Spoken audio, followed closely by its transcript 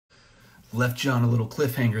Left John a little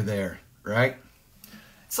cliffhanger there, right?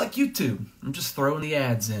 It's like YouTube. I'm just throwing the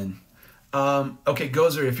ads in. Okay,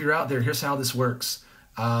 Gozer, if you're out there, here's how this works.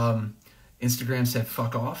 Instagram said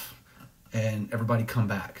fuck off, and everybody come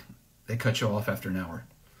back. They cut you off after an hour.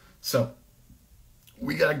 So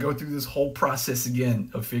we got to go through this whole process again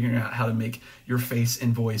of figuring out how to make your face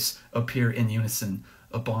and voice appear in unison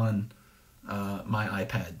upon my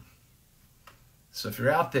iPad. So if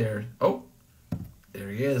you're out there, oh, there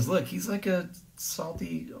he is. Look, he's like a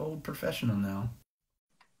salty old professional now.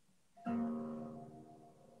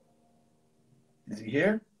 Is he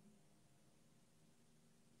here?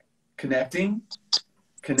 Connecting.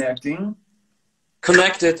 Connecting.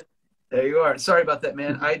 Connected. There you are. Sorry about that,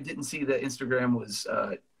 man. I didn't see that Instagram was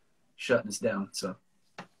shutting us down. So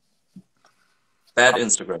Bad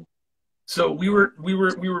Instagram. So we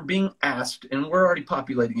were being asked, and we're already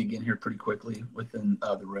populating again here pretty quickly within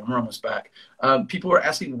the room. We're almost back. People were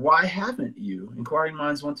asking, why haven't you? Inquiring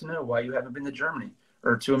minds want to know why you haven't been to Germany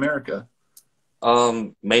or to America.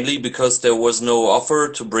 Mainly because there was no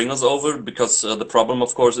offer to bring us over, because the problem,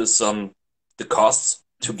 of course, is the costs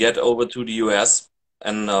to get over to the US,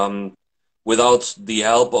 and without the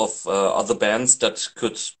help of other bands that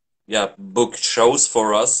could book shows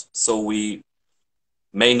for us, so we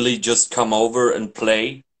mainly just come over and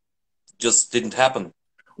play, just didn't happen.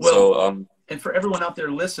 Well, so, and for everyone out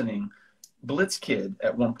there listening, Blitzkid,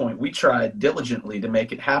 at one point, we tried diligently to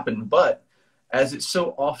make it happen, but as it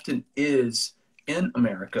so often is in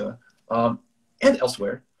America and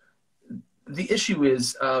elsewhere, the issue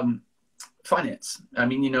is finance. I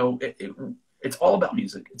mean, you know, it's all about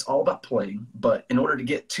music. It's all about playing. But in order to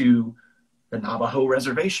get to the Navajo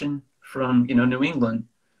reservation from, you know, New England,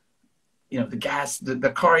 you know,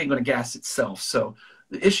 the car ain't going to gas itself. So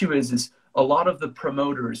the issue is a lot of the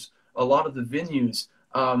promoters, a lot of the venues,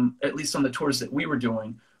 at least on the tours that we were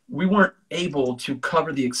doing, we weren't able to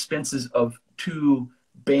cover the expenses of 2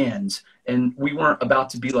 bands. And we weren't about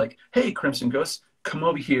to be like, hey, Crimson Ghost, come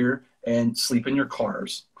over here and sleep in your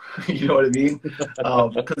cars. You know what I mean?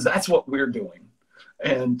 Because that's what we're doing.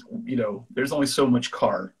 And, you know, there's only so much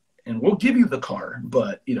car. And we'll give you the car,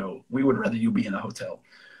 but, you know, we would rather you be in a hotel.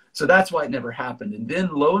 So that's why it never happened. And then,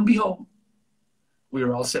 lo and behold, we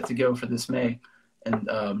were all set to go for this May. And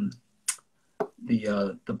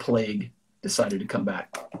the plague decided to come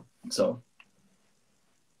back. So,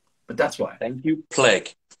 but that's why. Thank you,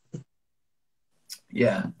 plague.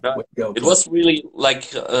 Yeah. It was really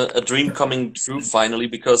like a dream coming true finally,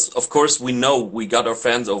 because of course we know we got our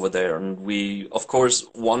fans over there, and we of course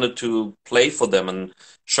wanted to play for them and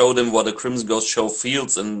show them what a Crimson Ghost show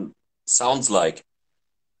feels and sounds like.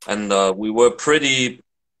 And we were pretty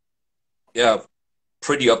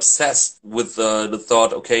obsessed with the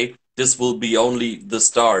thought, okay, this will be only the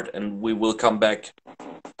start, and we will come back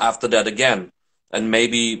after that again, and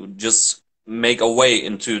maybe just make a way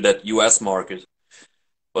into that US market.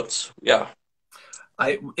 But yeah,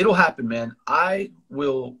 it'll happen, man. I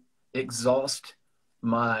will exhaust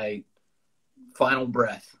my final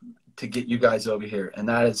breath to get you guys over here, and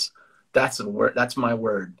that's a word. That's my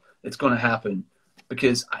word. It's going to happen,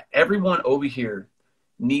 because everyone over here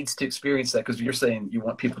needs to experience that. Because you're saying you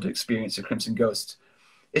want people to experience the Crimson Ghost.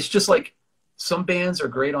 It's just like some bands are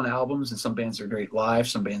great on albums, and some bands are great live.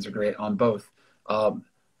 Some bands are great on both.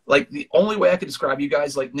 Like the only way I could describe you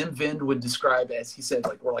guys, like Nim Vind would describe, as he said,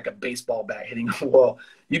 like we're like a baseball bat hitting a wall.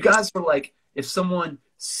 You guys are like if someone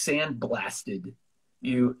sandblasted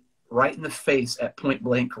you right in the face at point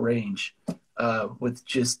blank range with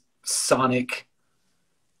just sonic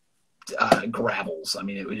gravels. I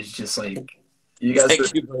mean, it was just like you guys.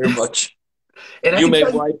 Thank you very much. And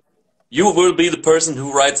you will be the person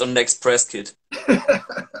who writes on next press kit.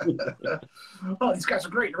 Oh, these guys are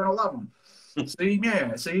great. You're gonna love them. Same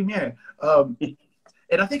yeah.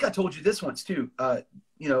 And I think I told you this once too.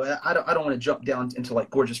 You know, I don't want to jump down into like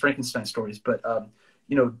Gorgeous Frankenstein stories, but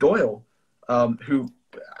you know, Doyle, who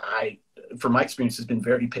from my experience, has been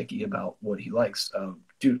very picky about what he likes.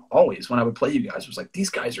 Dude, always when I would play you guys, was like, these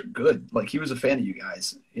guys are good. Like he was a fan of you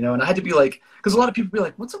guys, you know. And I had to be like, because a lot of people be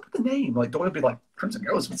like, what's up with the name? Like Doyle would be like, Crimson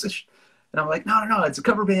Ghost, what's this? And I'm like, no, it's a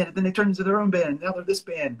cover band. And then they turned into their own band. And now they're this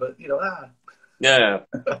band, but you know, Yeah.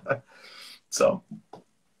 So,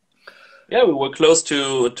 yeah, we were close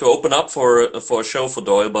to open up for a show for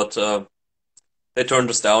Doyle, but they turned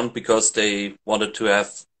us down because they wanted to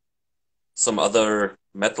have some other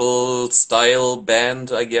metal style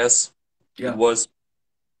band, I guess. Yeah. It was.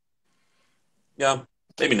 Yeah,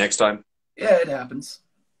 maybe next time. Yeah, it happens.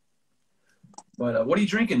 But what are you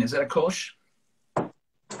drinking? Is that a Kolsch?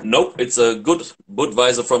 Nope, it's a good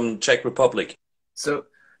Budweiser from Czech Republic. So,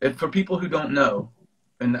 for people who don't know,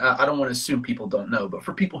 and I don't want to assume people don't know, but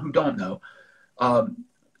for people who don't know,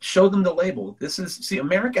 show them the label. See,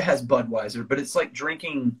 America has Budweiser, but it's like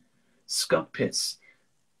drinking skunk piss,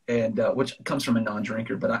 and which comes from a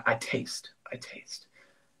non-drinker, but I taste.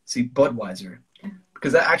 See, Budweiser,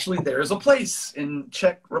 because there is a place in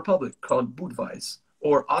Czech Republic called Budweis,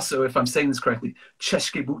 or also, if I'm saying this correctly,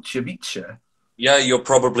 České Budějovice. Yeah, you're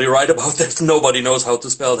probably right about that. Nobody knows how to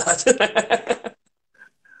spell that.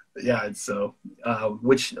 Yeah, and so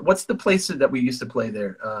what's the place that we used to play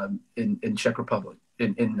there in Czech Republic?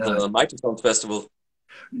 In the Microphone Festival.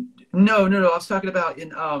 No. I was talking about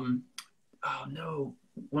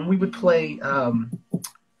when we would play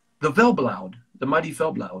the Velbloud, the Mighty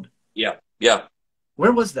Velbloud. Yeah.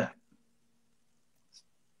 Where was that?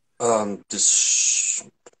 This.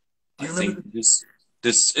 Do you I remember? think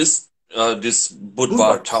this is this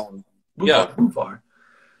Budvar town. Budvar.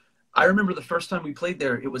 I remember the first time we played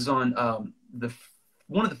there. It was on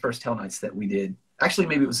one of the first Hell Nights that we did. Actually,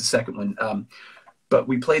 maybe it was the second one. But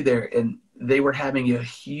we played there, and they were having a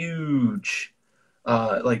huge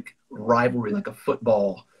like rivalry, like a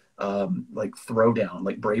football like throwdown,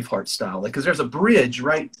 like Braveheart style. Like, because there's a bridge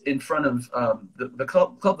right in front of the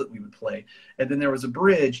club that we would play, and then there was a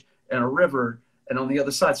bridge and a river, and on the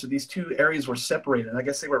other side. So these two areas were separated. And I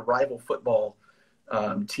guess they were rival football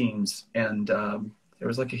teams, and there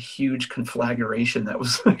was like a huge conflagration that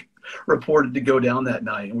was like reported to go down that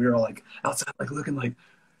night, and we were all like outside, like looking like,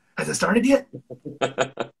 has it started yet?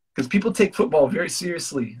 Because people take football very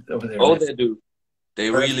seriously over there. Oh, they do. They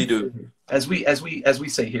really do. As we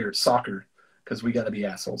say here, soccer, because we got to be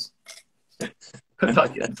assholes.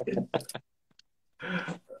 Not yet.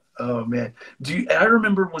 Oh man, I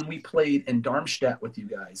remember when we played in Darmstadt with you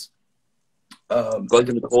guys.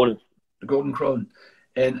 Golden Krone. The Golden Krone,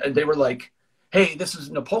 and they were like, "Hey, this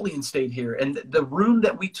is Napoleon stayed here," and the room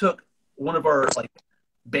that we took one of our like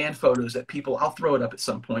band photos that people, I'll throw it up at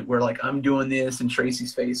some point, where like I'm doing this and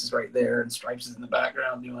Tracy's face is right there and Stripes is in the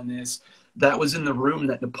background doing this. That was in the room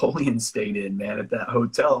that Napoleon stayed in, man, at that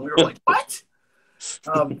hotel. And we were like, what?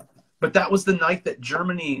 But that was the night that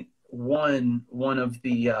Germany won one of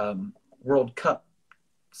the World Cup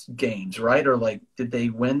games, right? Or like, did they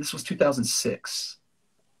win? This was 2006.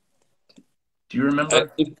 Do you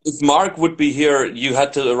remember? If Mark would be here, you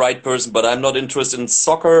had the right person, but I'm not interested in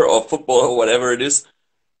soccer or football or whatever it is.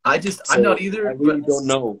 I'm not either. I really don't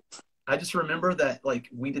know. I just remember that like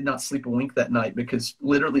we did not sleep a wink that night because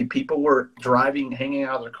literally people were driving, hanging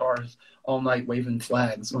out of their cars all night, waving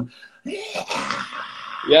flags. Going, yeah.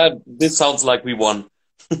 Yeah, this sounds like we won.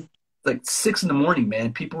 Like 6 a.m,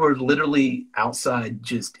 man. People were literally outside.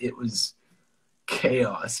 It was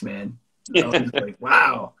chaos, man. I was like,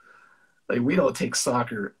 wow. Like, we don't take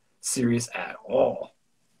soccer serious at all.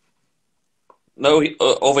 No,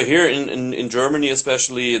 over here in Germany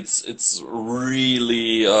especially, it's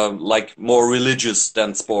really like more religious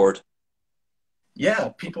than sport. Yeah,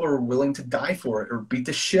 people are willing to die for it or beat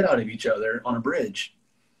the shit out of each other on a bridge.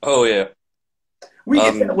 Oh yeah. We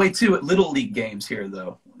get that way too at Little League games here,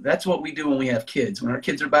 though. That's what we do when we have kids. When our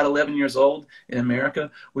kids are about 11 years old in America,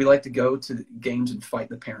 we like to go to games and fight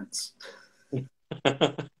the parents.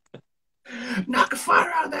 Knock a fire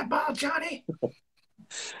out of that ball, Johnny.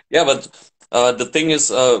 Yeah, but the thing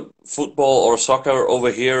is, football or soccer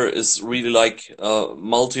over here is really like a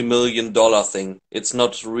multi-million-dollar thing. It's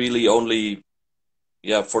not really only,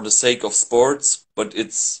 for the sake of sports, but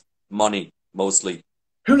it's money mostly.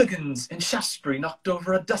 Hooligans in Shaftesbury knocked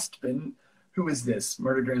over a dustbin. Who is this?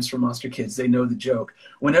 Murdergrams for Monster Kids. They know the joke.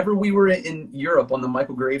 Whenever we were in Europe on the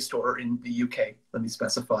Michael Graves tour in the UK, let me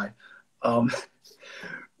specify,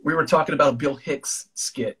 we were talking about a Bill Hicks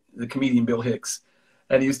skit, the comedian Bill Hicks.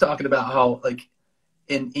 And he was talking about how, like,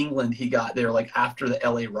 in England, he got there, like, after the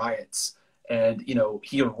LA riots. And, you know,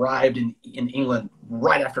 he arrived in England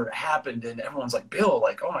right after it happened. And everyone's like, Bill,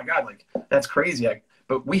 like, oh, my God, like, that's crazy.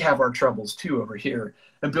 But we have our troubles, too, over here.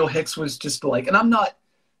 And Bill Hicks was just like, and I'm not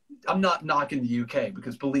knocking the UK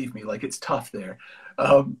because, believe me, like, it's tough there.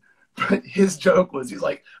 But his joke was, he's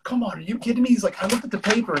like, come on, are you kidding me? He's like, I looked at the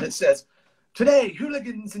paper and it says, today,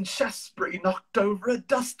 hooligans in Shaftesbury knocked over a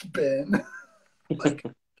dustbin. Like,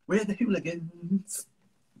 we're the hooligans.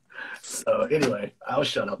 So anyway, I'll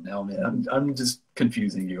shut up now, man. I'm just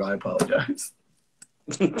confusing you. I apologize.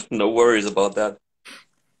 No worries about that.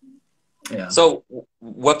 Yeah. So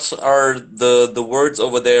what are the words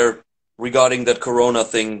over there regarding that Corona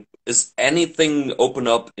thing? Is anything open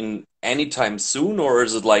up in any time soon, or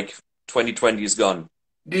is it like 2020 is gone?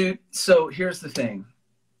 Dude, so here's the thing.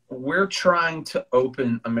 We're trying to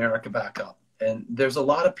open America back up. And there's a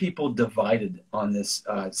lot of people divided on this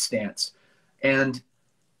stance. And,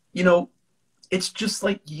 you know, it's just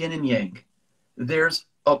like yin and yang. There's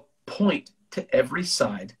a point to every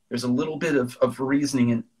side. There's a little bit of reasoning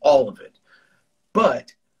in all of it.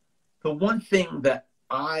 But the one thing that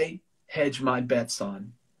I hedge my bets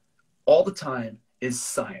on all the time is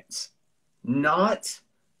science, not,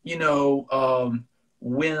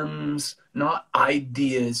 whims, not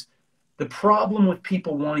ideas. The problem with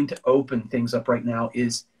people wanting to open things up right now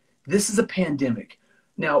is this is a pandemic.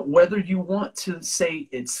 Now, whether you want to say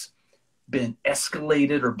it's been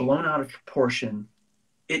escalated or blown out of proportion,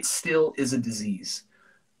 it still is a disease.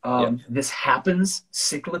 This happens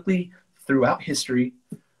cyclically throughout history.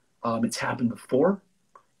 It's happened before.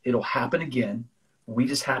 It'll happen again. We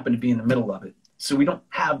just happen to be in the middle of it. So we don't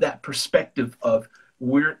have that perspective of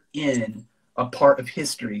we're in a part of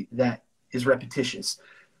history that is repetitious.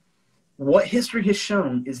 What history has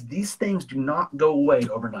shown is these things do not go away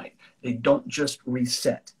overnight. They don't just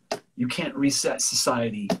reset. You can't reset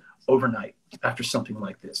society overnight after something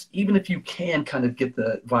like this. Even if you can kind of get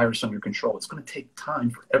the virus under control, it's going to take time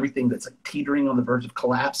for everything that's like teetering on the verge of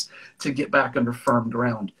collapse to get back under firm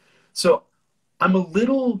ground. So I'm a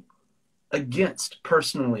little against,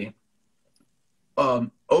 personally,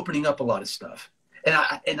 opening up a lot of stuff.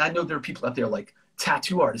 And I know there are people out there like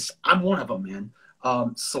tattoo artists. I'm one of them, man.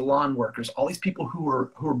 Salon workers, all these people who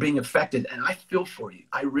are being affected, and I feel for you.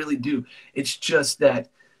 I really do. It's just that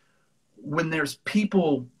when there's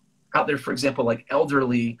people out there, for example, like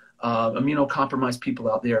elderly, immunocompromised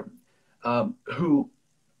people out there who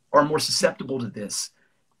are more susceptible to this,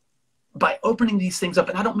 by opening these things up,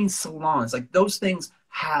 and I don't mean salons, like those things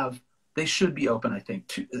they should be open, I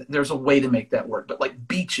think. There's a way to make that work. But like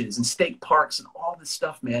beaches and state parks and all this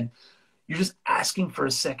stuff, man, you're just asking for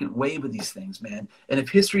a second wave of these things, man. And if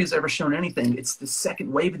history has ever shown anything, it's the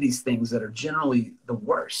second wave of these things that are generally the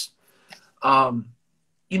worst. So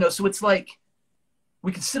it's like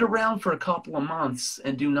we can sit around for a couple of months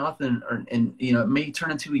and do nothing, and it may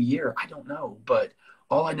turn into a year. I don't know. But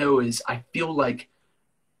all I know is I feel like,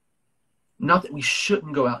 not that we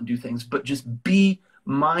shouldn't go out and do things, but just be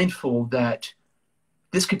mindful that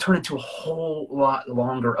this could turn into a whole lot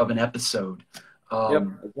longer of an episode.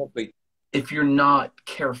 Exactly. If you're not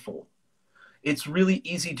careful. It's really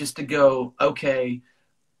easy just to go, okay,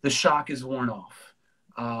 the shock is worn off.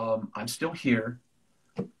 I'm still here.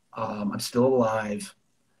 I'm still alive.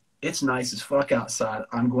 It's nice as fuck outside.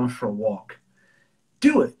 I'm going for a walk.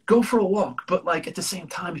 Do it. Go for a walk. But like at the same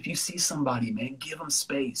time, if you see somebody, man, give them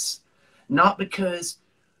space. Not because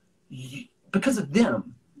of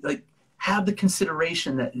them. Like, have the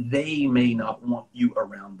consideration that they may not want you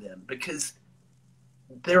around them, because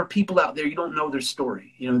there are people out there, you don't know their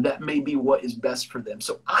story. That may be what is best for them.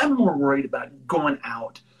 So I'm more worried about going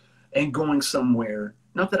out and going somewhere.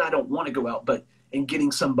 Not that I don't want to go out, but and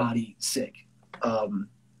getting somebody sick.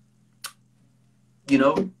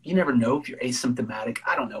 You never know if you're asymptomatic.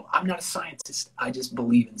 I don't know. I'm not a scientist. I just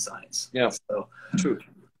believe in science. Yeah, so true.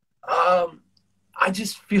 I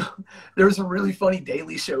just feel there was a really funny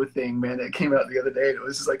Daily Show thing, man, that came out the other day. And it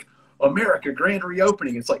was just like, America, grand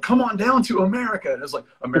reopening. It's like, come on down to America. And it's like,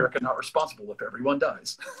 America not responsible if everyone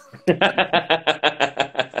dies.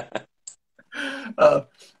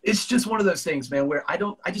 It's just one of those things, man, where I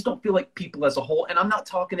just don't feel like people as a whole, and I'm not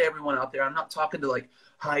talking to everyone out there. I'm not talking to like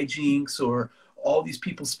hijinks or all these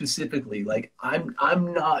people specifically. Like I'm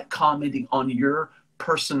not commenting on your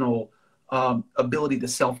personal ability to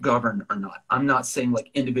self-govern or not. I'm not saying like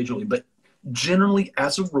individually, but generally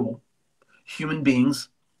as a rule, human beings,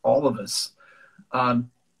 all of us,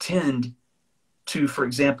 tend to, for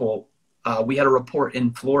example, we had a report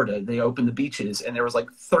in Florida. They opened the beaches and there was like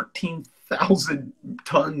 13,000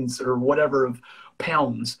 tons or whatever of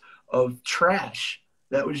pounds of trash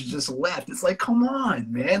that was just left. It's like, come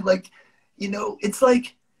on, man. Like, it's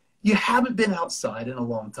like, you haven't been outside in a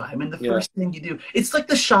long time, and the first thing you do, it's like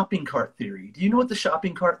the shopping cart theory. Do you know what the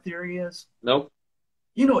shopping cart theory is? Nope.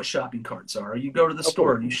 You know what shopping carts are. You go to the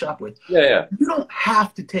store and you shop with. Yeah. You don't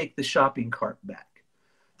have to take the shopping cart back.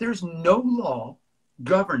 There's no law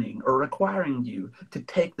governing or requiring you to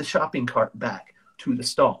take the shopping cart back to the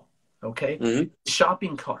stall, okay? Mm-hmm. The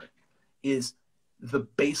shopping cart is the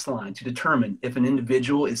baseline to determine if an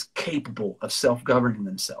individual is capable of self-governing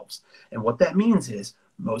themselves. And what that means is,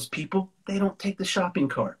 most people, they don't take the shopping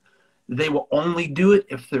cart. They will only do it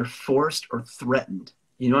if they're forced or threatened.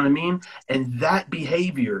 You know what I mean? And that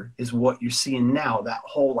behavior is what you're seeing now. That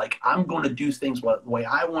whole, like, I'm going to do things the way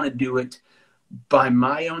I want to do it by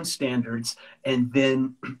my own standards. And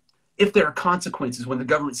then if there are consequences, when the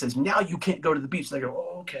government says, now you can't go to the beach, they go,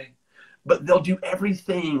 oh, okay. But they'll do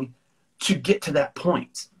everything to get to that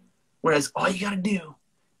point. Whereas all you got to do,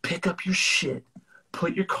 pick up your shit,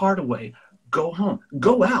 put your cart away, go home,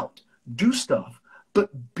 go out, do stuff, but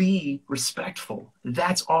be respectful.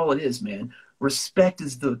 That's all it is, man. Respect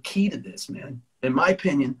is the key to this, man. In my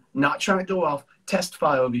opinion, not trying to go off,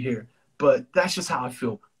 testify over here, but that's just how I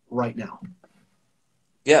feel right now.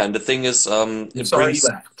 Yeah, and the thing is, Sorry you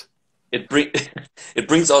laughed. it bring it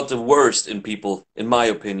brings out the worst in people, in my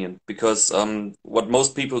opinion, because what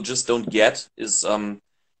most people just don't get is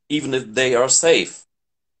even if they are safe,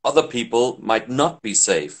 other people might not be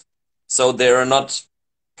safe. So they are not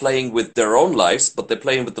playing with their own lives, but they're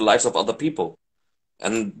playing with the lives of other people.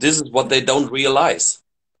 And this is what they don't realize.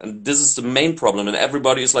 And this is the main problem. And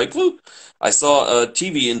everybody is like, "Woo." I saw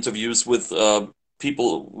TV interviews with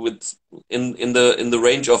people with in the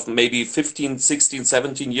range of maybe 15, 16,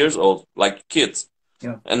 17 years old, like kids.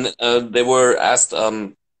 Yeah. And they were asked,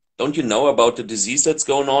 don't you know about the disease that's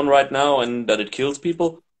going on right now and that it kills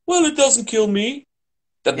people? Well, it doesn't kill me.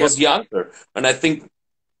 That was the answer. And I think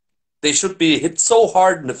they should be hit so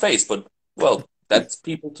hard in the face, but, well, that's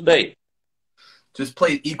people today. Just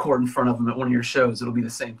play an E chord in front of them at one of your shows. It'll be the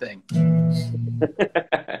same thing.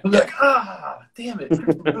 I'm like, damn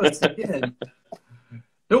it. Ghost again.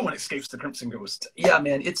 No one escapes the Crimson Ghost. Yeah,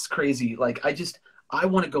 man, it's crazy. Like, I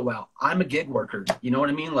want to go out. I'm a gig worker. You know what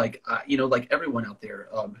I mean? Like, like everyone out there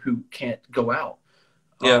who can't go out.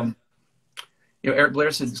 Yeah. Eric Blair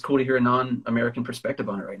says it's cool to hear a non-American perspective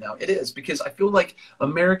on it right now. It is, because I feel like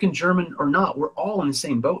American, German or not, we're all in the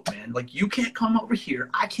same boat, man. Like, you can't come over here.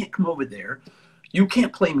 I can't come over there. You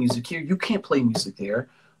can't play music here. You can't play music there.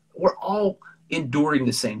 We're all enduring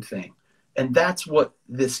the same thing. And that's what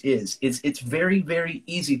this is. It's very, very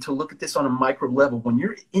easy to look at this on a micro level. When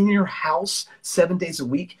you're in your house 7 days a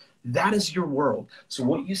week, that is your world. So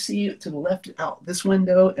what you see to the left out this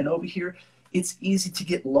window and over here, it's easy to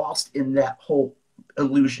get lost in that whole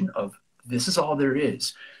illusion of this is all there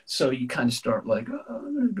is. So you kind of start like, oh,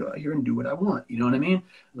 I'm going to go out here and do what I want. You know what I mean?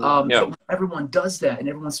 But when everyone does that and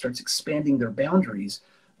everyone starts expanding their boundaries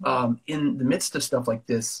in the midst of stuff like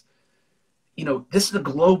this, this is a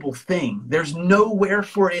global thing. There's nowhere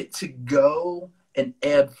for it to go and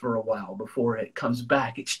ebb for a while before it comes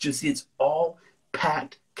back. It's all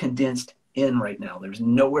packed, condensed in right now. There's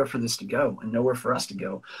nowhere for this to go and nowhere for us to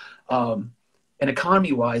go. And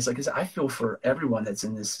economy-wise, like I said, I feel for everyone that's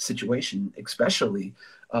in this situation, especially,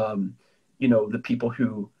 the people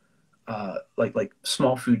who, like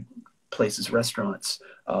small food places, restaurants,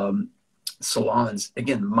 salons.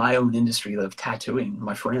 Again, my own industry of tattooing,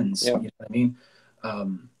 my friends. Yeah. You know what I mean?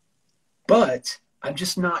 But I'm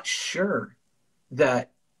just not sure that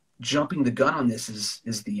jumping the gun on this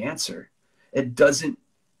is the answer. It doesn't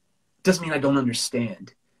mean I don't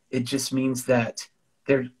understand. It just means that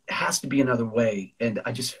there has to be another way. And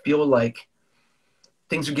I just feel like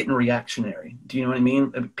things are getting reactionary. Do you know what I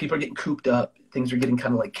mean? People are getting cooped up. Things are getting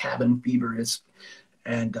kind of like cabin fever-esque.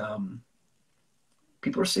 And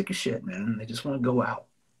people are sick of shit, man. They just want to go out.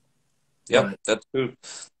 Yeah, that's true.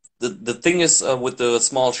 The thing is, with the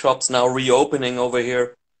small shops now reopening over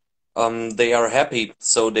here, they are happy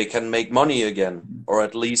so they can make money again, or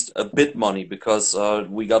at least a bit money, because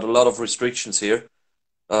we got a lot of restrictions here.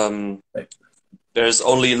 There's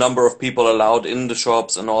only a number of people allowed in the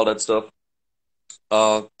shops and all that stuff.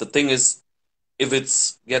 The thing is, if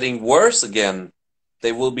it's getting worse again,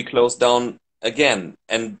 they will be closed down again.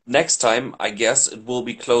 And next time, I guess it will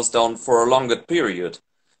be closed down for a longer period.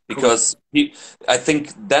 Because I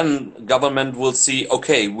think then government will see,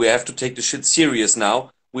 okay, we have to take the shit serious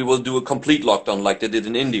now. We will do a complete lockdown like they did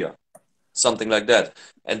in India. Something like that.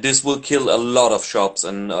 And this will kill a lot of shops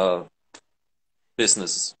and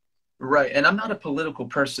businesses. Right. And I'm not a political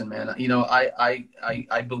person, man.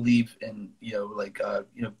 I believe in,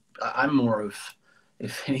 I'm more of,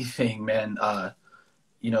 if anything, man,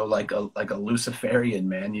 like a Luciferian,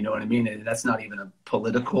 man, you know what I mean? And that's not even a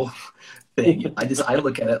political thing. I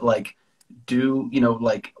look at it like,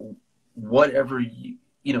 like whatever,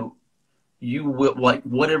 you will, like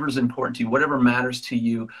whatever's important to you, whatever matters to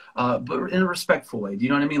you, but in a respectful way. Do you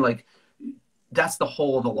know what I mean? Like, that's the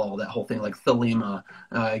whole of the law, that whole thing, like Thelema,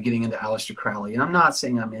 getting into Aleister Crowley. And I'm not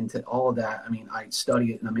saying I'm into all of that. I mean, I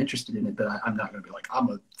study it and I'm interested in it, but I'm not going to be like, I'm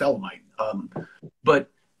a Thelemite. But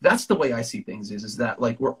that's the way I see things is that,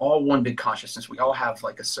 like, we're all one big consciousness. We all have,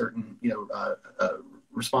 like, a certain,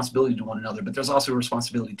 responsibility to one another, but there's also a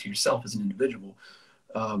responsibility to yourself as an individual.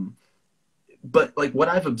 But, like, what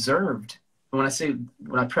I've observed, when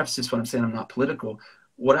I preface this when I'm saying I'm not political,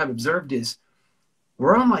 what I've observed is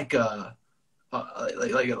we're on, like,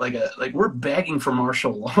 like we're begging for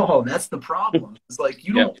martial law. That's the problem. It's like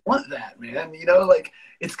you Yeah. don't want that, man. You know, like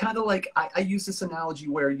it's kind of like I use this analogy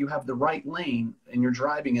where you have the right lane and you're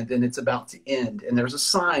driving and then it's about to end, and there's a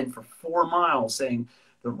sign for 4 miles saying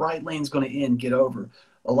the right lane's going to end. Get over.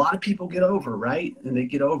 A lot of people get over, right? And they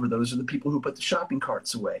get over. Those are the people who put the shopping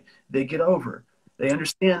carts away. They get over. They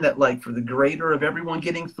understand that, like, for the greater of everyone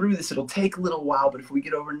getting through this, it'll take a little while, but if we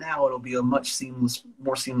get over now, it'll be a much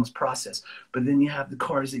more seamless process. But then you have the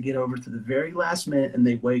cars that get over to the very last minute and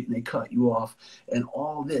they wait and they cut you off. And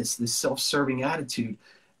all this self-serving attitude,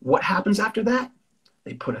 what happens after that?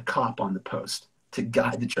 They put a cop on the post to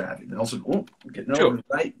guide the traffic. And also, oh, we're getting over,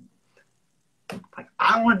 right? Like,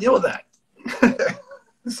 I don't want to deal with that.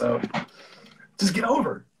 So just get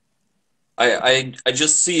over. I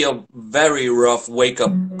just see a very rough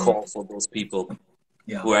wake-up call for those people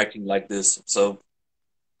who are acting like this. So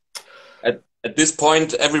at this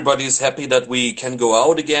point, everybody is happy that we can go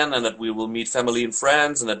out again and that we will meet family and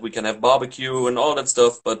friends and that we can have barbecue and all that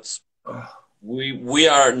stuff. But we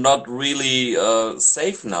are not really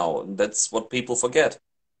safe now. And that's what people forget.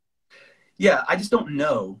 Yeah, I just don't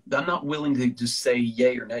know. I'm not willing to just say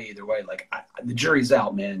yay or nay either way. Like, the jury's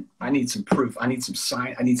out, man. I need some proof. I need some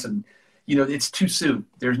sign. I need some... You know, it's too soon.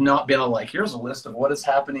 There's not been a, like, here's a list of what is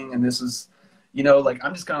happening, and this is, you know, like,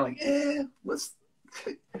 I'm just kind of like, let's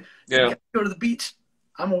go to the beach.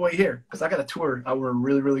 I'm away here because I got a tour I want to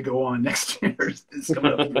really, really go on next year. It's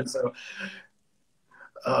coming up here, so.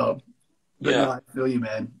 But no, I feel you,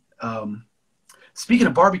 man. Speaking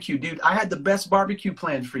of barbecue, dude, I had the best barbecue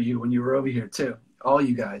planned for you when you were over here too. All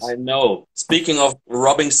you guys. I know. Speaking of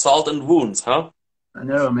rubbing salt in wounds, huh? I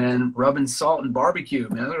know, man. Rubbing salt and barbecue,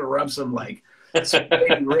 man. I'm gonna rub some like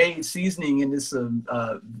Ray seasoning into some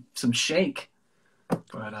shake.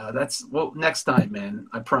 But that's next time, man.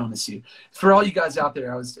 I promise you. For all you guys out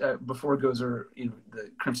there, I was before Gozer, you know, the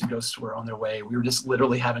Crimson Ghosts were on their way. We were just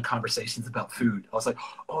literally having conversations about food. I was like,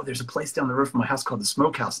 oh, there's a place down the road from my house called the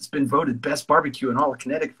Smokehouse. It's been voted best barbecue in all of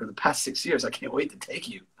Connecticut for the past 6 years. I can't wait to take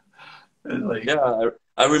you. Like, yeah,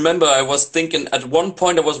 I remember I was thinking, at one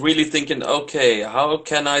point I was really thinking, okay, how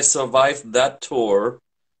can I survive that tour?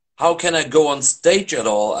 How can I go on stage at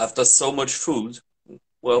all after so much food?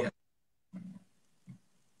 Well,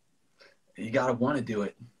 you gotta want to do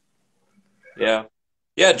it. Yeah,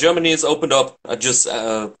 Germany is opened up. I just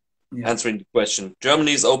answering the question.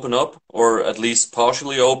 Germany is open up, or at least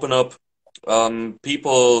partially open up.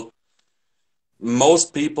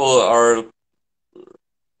 Most people are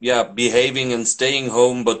behaving and staying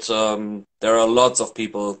home, but there are lots of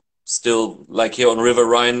people still, like here on River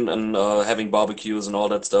Rhine, and having barbecues and all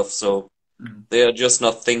that stuff. So they are just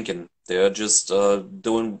not thinking. They are just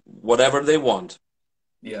doing whatever they want.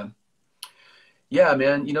 Yeah,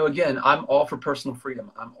 man. You know, again, I'm all for personal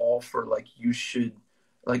freedom. I'm all for, like, you should,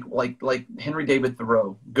 like Henry David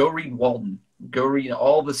Thoreau. Go read Walden. Go read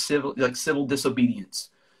all the civil disobedience.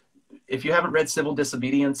 If you haven't read Civil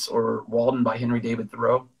Disobedience or Walden by Henry David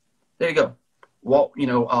Thoreau, there you go. Ralph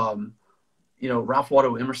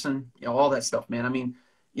Waldo Emerson, you know, all that stuff, man. I mean,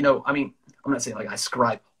 I'm not saying like I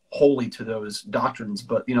ascribe wholly to those doctrines,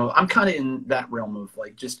 but, you know, I'm kind of in that realm of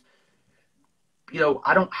like, just, you know,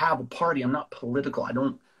 I don't have a party. I'm not political. I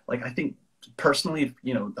don't like, I think personally,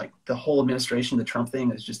 you know, like the whole administration, the Trump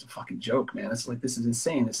thing is just a fucking joke, man. It's like, this is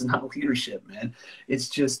insane. This is not leadership, man. It's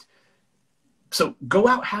just, so go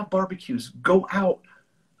out, have barbecues, go out,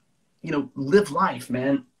 you know, live life,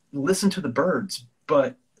 man. Listen to the birds,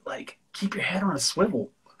 but like keep your head on a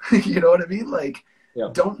swivel. You know what I mean? Like,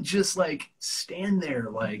 don't just like stand there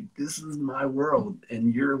like this is my world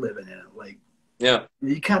and you're living in it. Like, you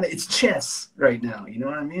kind of, it's chess right now. You know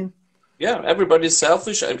what I mean? Yeah, everybody's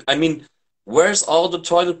selfish. I mean, where's all the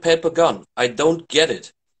toilet paper gone? I don't get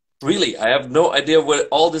it. Really, I have no idea where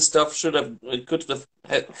all this stuff could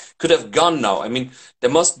have gone now. I mean,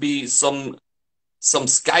 there must be some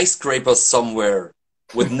skyscraper somewhere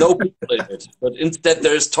with no people in it, but instead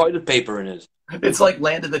there's toilet paper in it. It's like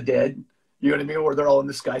Land of the Dead. You know what I mean? Where they're all in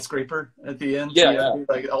the skyscraper at the end. Yeah, you know,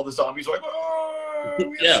 like all the zombies are like, oh,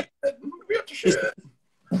 we have to shit.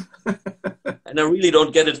 And I really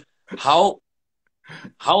don't get it. How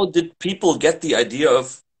did people get the idea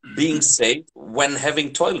of being safe when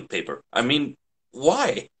having toilet paper? I mean,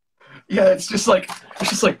 why? Yeah, it's just like,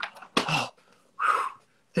 oh, whew,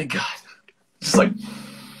 thank God. Just like,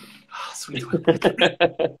 oh, sweet.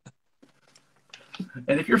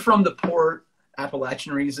 And if you're from the poor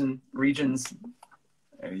Appalachian regions,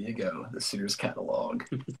 there you go, the Sears catalog.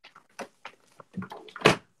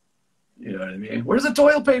 You know what I mean? Where's the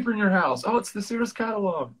toilet paper in your house? Oh, it's the Sears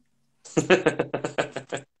catalog.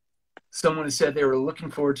 Someone has said they were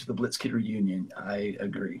looking forward to the Blitzkid reunion. I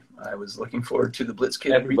agree. I was looking forward to the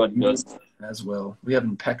Blitzkid Everybody reunion does. as well. We have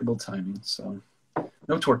impeccable timing. So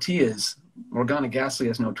no tortillas. Morgana Ghastly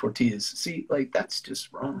has no tortillas. See, like, that's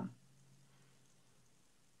just wrong.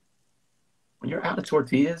 When you're out of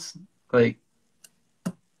tortillas, like,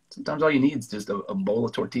 sometimes all you need is just a bowl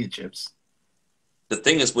of tortilla chips. The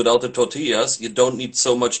thing is, without the tortillas, you don't need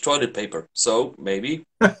so much toilet paper. So maybe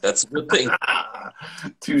that's a good thing.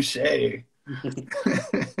 Touche.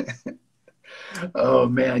 Oh,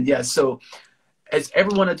 man. Yeah. So as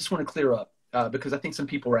everyone, I just want to clear up because I think some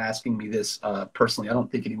people are asking me this personally. I don't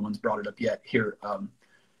think anyone's brought it up yet here.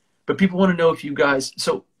 But people want to know if you guys,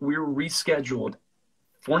 so we're rescheduled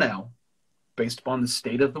for now based upon the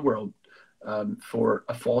state of the world for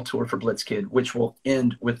a fall tour for Blitzkid, which will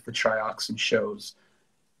end with the Trioxin shows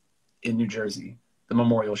in New Jersey, the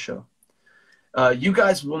memorial show. You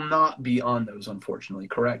guys will not be on those, unfortunately,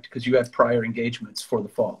 correct? Because you have prior engagements for the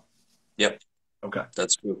fall. Yep. Okay.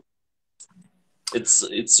 That's true.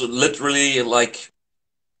 It's literally like,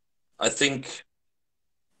 I think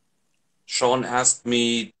Sean asked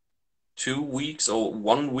me 2 weeks or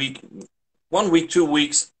 1 week, 2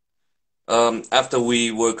 weeks after we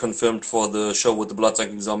were confirmed for the show with the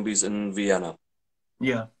Bloodsucking Zombies in Vienna.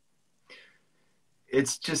 Yeah.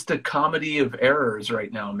 It's just a comedy of errors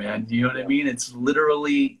right now, man. You know what I mean? It's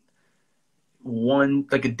literally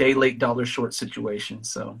like a day late, dollar short situation.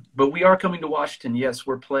 So, but we are coming to Washington. Yes,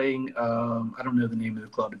 we're playing. I don't know the name of the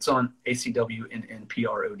club. It's on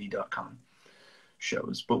ACWNN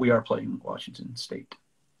shows, but we are playing Washington State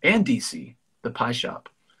and DC, the Pie Shop,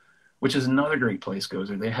 which is another great place. Goes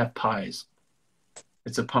there. They have pies.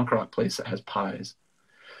 It's a punk rock place that has pies.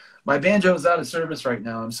 My banjo is out of service right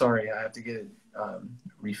now. I'm sorry. I have to get it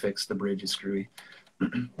refixed. The bridge is screwy.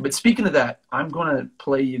 But speaking of that, I'm going to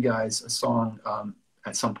play you guys a song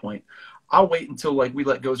at some point. I'll wait until like we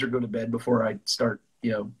let Gozer go to bed before I start,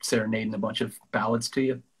 serenading a bunch of ballads to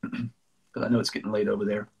you. Because I know it's getting late over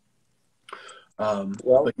there.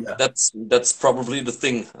 Well, yeah. that's probably the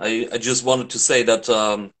thing. I just wanted to say that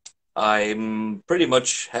I'm pretty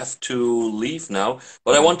much have to leave now,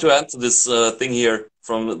 but I want to answer this thing here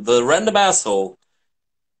from the random asshole.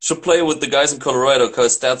 Should play with the guys in Colorado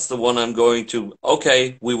because that's the one I'm going to.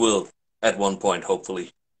 Okay, we will at one point, hopefully.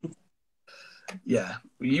 Yeah,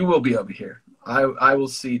 you will be over here. I will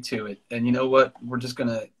see to it. And you know what? We're just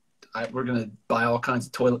gonna buy all kinds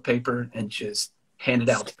of toilet paper and just hand it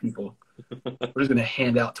out to people. We're just gonna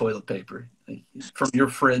hand out toilet paper from your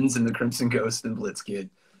friends in the Crimson Ghost and Blitzkid.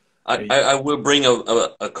 I will bring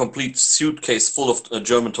a complete suitcase full of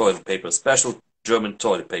German toilet paper, special German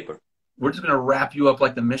toilet paper. We're just gonna wrap you up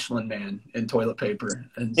like the Michelin Man in toilet paper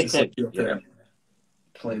and just let you up there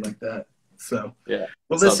play like that. So yeah.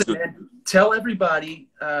 Well, listen, man, tell everybody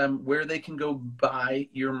where they can go buy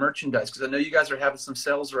your merchandise because I know you guys are having some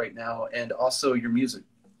sales right now, and also your music.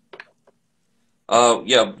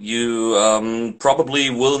 Yeah, you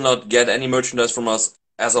probably will not get any merchandise from us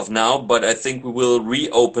as of now, but I think we will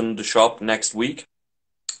reopen the shop next week.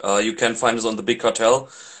 You can find us on the Big Cartel,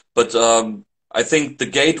 but I think the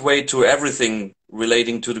gateway to everything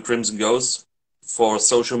relating to the Crimson Ghost for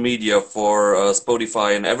social media, for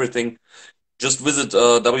Spotify and everything, just visit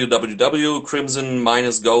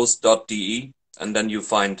www.crimson-ghost.de and then you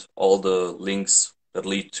find all the links that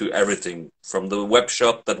lead to everything from the web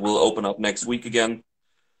shop that will open up next week again,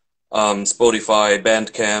 Spotify,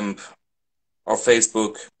 Bandcamp, our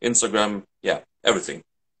Facebook, Instagram, yeah, everything.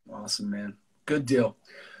 Awesome, man. Good deal.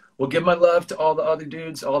 Well, give my love to all the other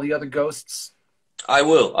dudes, all the other ghosts. I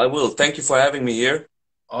will. Thank you for having me here.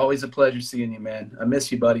 Always a pleasure seeing you, man. I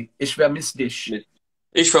miss you, buddy. Ich vermisse dich.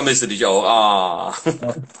 Ich vermisse dich auch. Ah.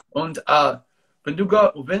 Und wenn du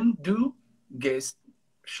gehst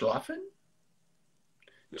schlafen,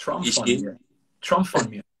 träum von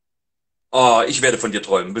mir. Oh, ich werde von dir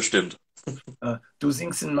träumen, bestimmt. Du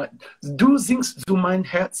singst du mein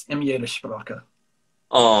Herz in jeder Sprache.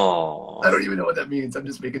 Oh. I don't even know what that means. I'm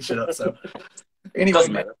just making shit up. So anyway,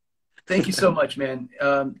 man, thank you so much, man.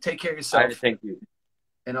 Take care of yourself. Thank you.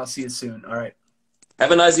 And I'll see you soon. All right.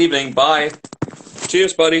 Have a nice evening. Bye.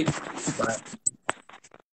 Cheers, buddy. Bye.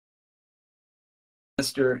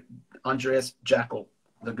 Mr. Andreas JACKAL,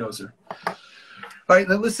 the Gozer. All right,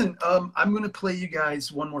 now listen, I'm going to play you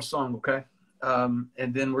guys one more song, okay?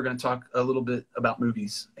 And then we're going to talk a little bit about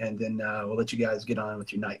movies, and then we'll let you guys get on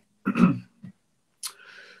with your night.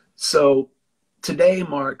 So today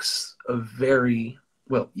marks a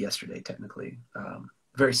yesterday technically,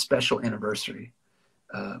 very special anniversary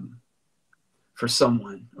for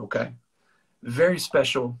someone, okay? Very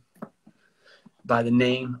special by the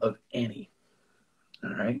name of Annie,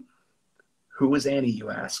 all right? Who was Annie, you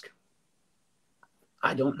ask?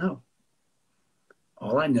 I don't know.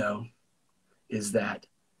 All I know is that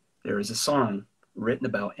there is a song written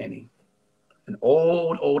about Annie, an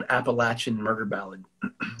old Appalachian murder ballad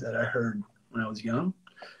that I heard when I was young.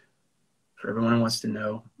 For everyone who wants to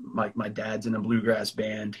know, my dad's in a bluegrass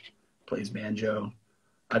band, plays banjo.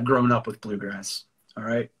 I've grown up with bluegrass, all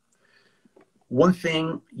right? One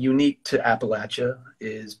thing unique to Appalachia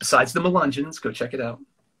is, besides the Melungeons, go check it out,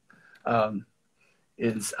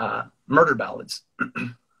 is murder ballads.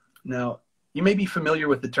 Now, you may be familiar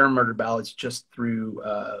with the term murder ballads just through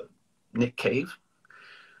Nick Cave.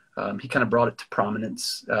 He kind of brought it to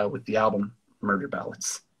prominence with the album Murder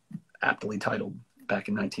Ballads, aptly titled back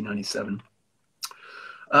in 1997.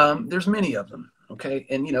 There's many of them, okay?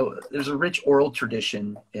 And, you know, there's a rich oral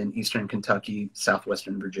tradition in Eastern Kentucky,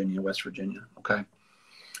 Southwestern Virginia, West Virginia, okay?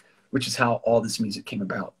 Which is how all this music came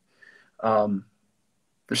about.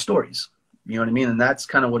 There's stories, you know what I mean? And that's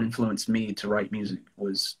kind of what influenced me to write music,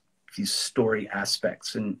 was these story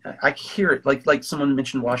aspects. And I hear it, like someone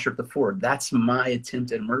mentioned Washer before, that's my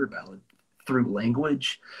attempt at a murder ballad, through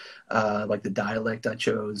language, like the dialect I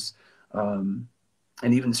chose, and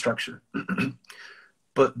even structure.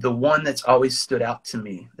 But the one that's always stood out to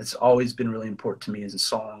me, that's always been really important to me, is a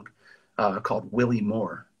song called Willie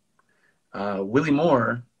Moore. Willie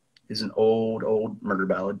Moore is an old murder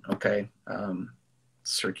ballad, okay?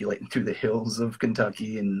 Circulating through the hills of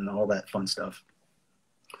Kentucky and all that fun stuff.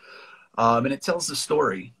 And it tells the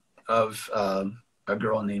story of a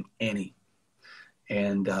girl named Annie.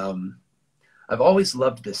 And I've always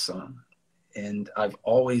loved this song. And I've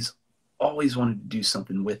always wanted to do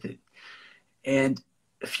something with it. And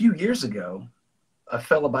a few years ago, a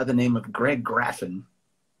fellow by the name of Greg Graffin,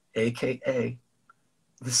 a.k.a.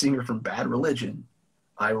 the singer from Bad Religion,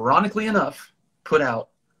 ironically enough, put out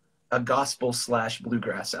a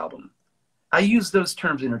gospel/bluegrass album. I use those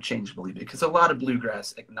terms interchangeably because a lot of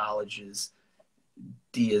bluegrass acknowledges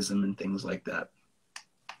deism and things like that,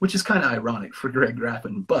 which is kind of ironic for Greg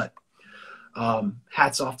Graffin, but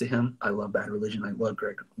hats off to him. I love Bad Religion. I love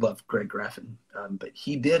Greg Graffin. But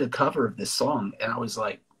he did a cover of this song, and I was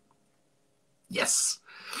like, yes.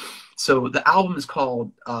 So the album is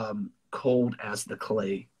called Cold as the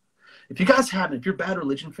Clay. If you guys haven't, if you're Bad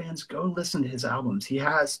Religion fans, go listen to his albums. He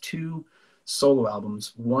has 2 solo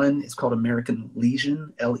albums. One is called American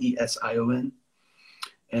Legion, Lesion,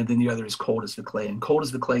 and then the other is Cold as the Clay. And Cold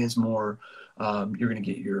as the Clay is more, you're going to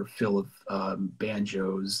get your fill of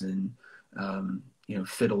banjos and you know,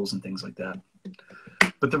 fiddles and things like that.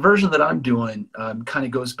 But the version that I'm doing kind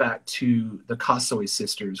of goes back to the Cossoy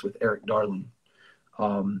Sisters with Eric Darling.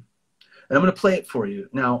 And I'm going to play it for you.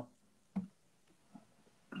 Now,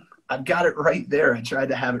 I've got it right there. I tried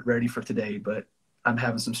to have it ready for today, but I'm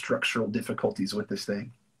having some structural difficulties with this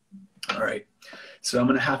thing. All right. So I'm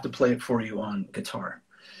going to have to play it for you on guitar.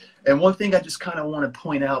 And one thing I just kind of want to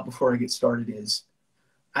point out before I get started is,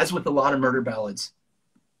 as with a lot of murder ballads,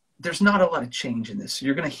 there's not a lot of change in this.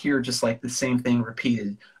 You're going to hear just like the same thing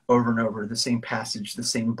repeated over and over, the same passage, the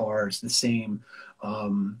same bars, the same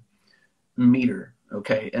meter,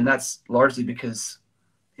 okay? And that's largely because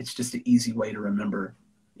it's just an easy way to remember,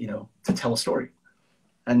 you know, to tell a story.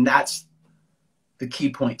 And that's the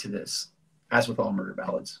key point to this, as with all murder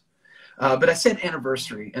ballads. But I said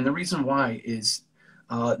anniversary, and the reason why is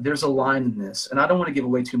there's a line in this, and I don't want to give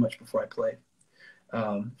away too much before I play.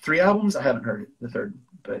 3 albums, I haven't heard it, the third,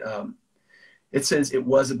 but it says it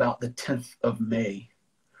was about the 10th of May,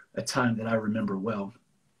 a time that I remember well.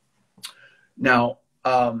 Now,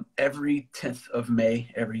 every 10th of May,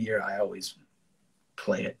 every year, I always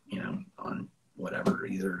play it, you know, on whatever,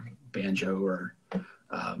 either banjo or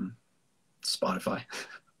Spotify.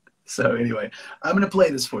 So anyway, I'm going to play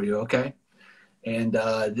this for you, okay? And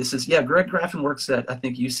this is, yeah, Greg Graffin works at, I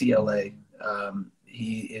think, UCLA.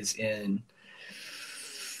 He is in,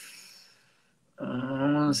 I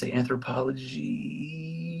want to say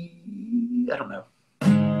anthropology. I don't know.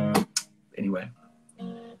 Anyway.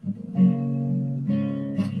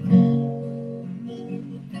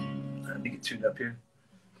 Let me get tuned up here.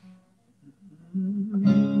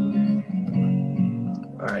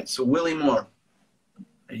 All right, so Willie Moore.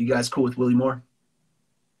 Are you guys cool with Willie Moore?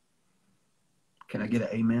 Can I get an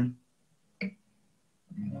amen?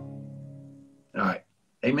 All right.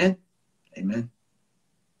 Amen? Amen.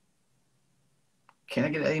 Can I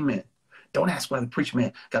get an amen? Don't ask why the preacher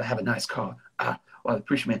man got to have a nice car. Why the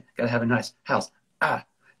preacher man got to have a nice house.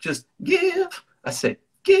 Just give. I said,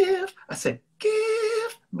 give. I said,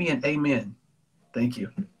 give me an amen. Thank you.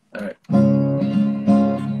 All right.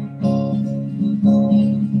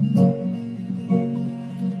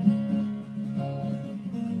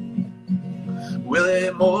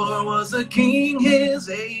 Willie Moore was a king, his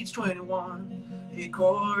age 21. He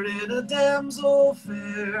courted a damsel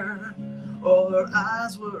fair. All her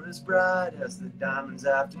eyes were as bright as the diamonds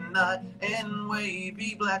after night, and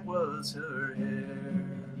wavy black was her hair.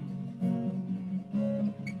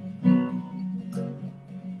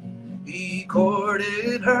 He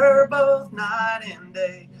courted her both night and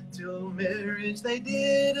day, till marriage they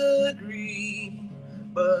did agree.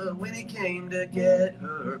 But when it came to get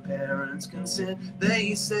her parents' consent,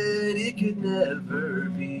 they said it could never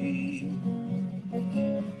be.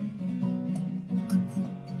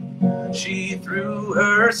 She threw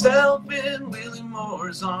herself in Willie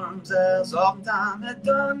Moore's arms, as oftentimes had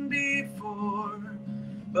done before.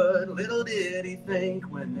 But little did he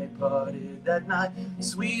think when they parted that night,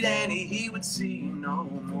 sweet Annie he would see no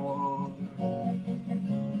more.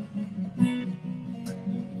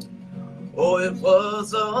 Oh, it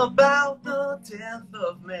was about the 10th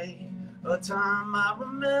of May, a time I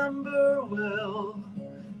remember well.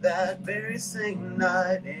 That very same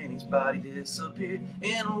night, Annie's body disappeared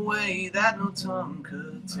in a way that no tongue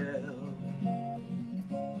could tell.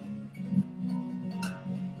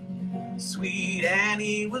 Sweet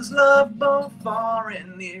Annie was loved both far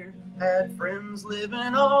and near, had friends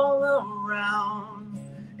living all around.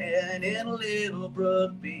 And in a little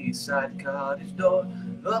brook beside the cottage door,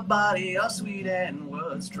 the body of sweet Anne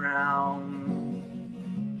was drowned.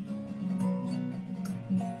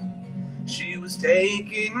 She was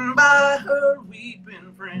taken by her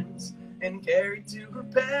weeping friends and carried to her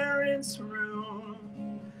parents' room.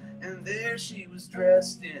 And there she was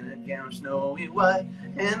dressed in a gown snowy white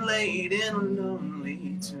and laid in a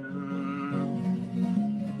lonely tomb.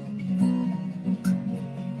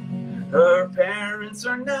 Her parents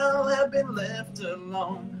are now have been left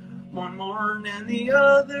alone. One mourns and the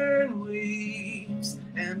other weeps.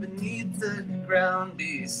 And beneath the ground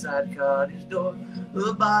beside the cottage door,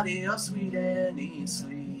 the body of sweet Annie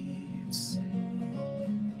sleeps.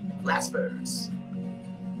 Last verse.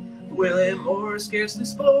 Willie Moore scarcely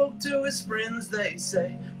spoke to his friends, they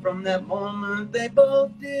say. From that moment they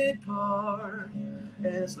both did part.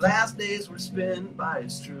 His last days were spent by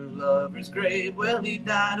his true lover's grave. Well, he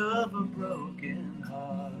died of a broken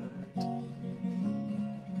heart.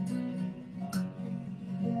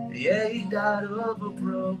 Yeah, he died of a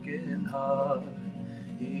broken heart.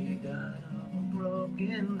 He died of a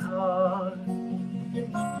broken heart.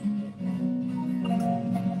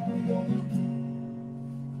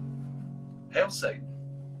 Hail Satan.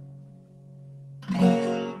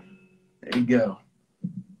 There you go.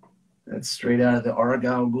 That's straight out of the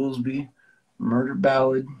Argyle Goolsby murder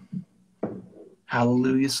ballad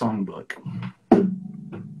Hallelujah songbook.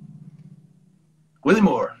 Willie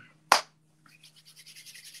Moore.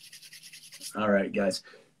 All right, guys.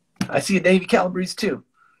 I see a Davey Calabrese too.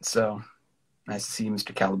 So nice to see you,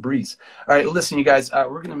 Mr. Calabrese. All right, listen, you guys.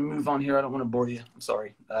 We're gonna move on here. I don't want to bore you. I'm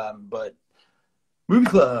sorry, but movie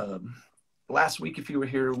club. Last week, if you were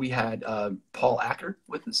here, we had Paul Acker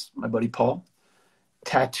with us, my buddy Paul,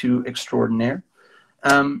 tattoo extraordinaire.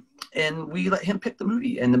 And we let him pick the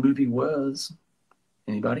movie. And the movie was,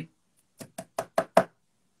 anybody? Did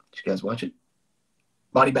you guys watch it?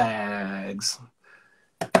 Body Bags.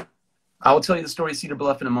 I will tell you the story of Cedar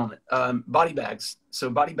Bluff in a moment. Body Bags. So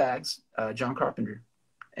Body Bags, John Carpenter.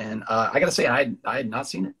 And I got to say, I had not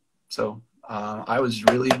seen it. So I was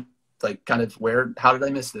really like kind of how did I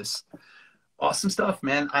miss this? Awesome stuff,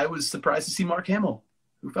 man. I was surprised to see Mark Hamill.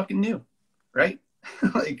 Who fucking knew, right?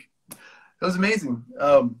 Like, it was amazing.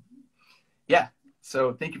 Yeah.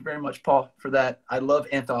 So thank you very much, Paul, for that. I love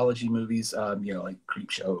anthology movies, like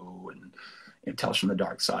Creepshow and Tales from the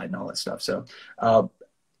Dark Side and all that stuff. So,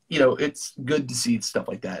 it's good to see stuff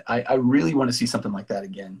like that. I really want to see something like that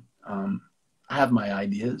again. I have my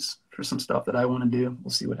ideas for some stuff that I want to do.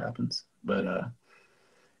 We'll see what happens. But,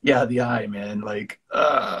 yeah, The Eye, man. Like,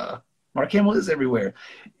 Mark Hamill is everywhere.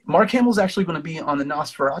 Mark Hamill's actually going to be on the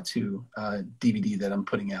Nosferatu DVD that I'm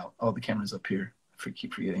putting out. All the cameras up here. I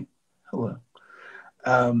keep forgetting. Hello.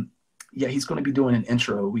 Yeah, he's going to be doing an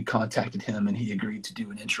intro. We contacted him, and he agreed to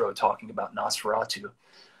do an intro talking about Nosferatu,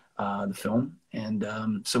 the film.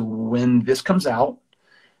 And so when this comes out,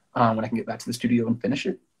 when I can get back to the studio and finish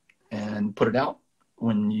it and put it out,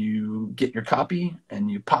 when you get your copy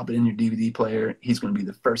and you pop it in your DVD player, he's going to be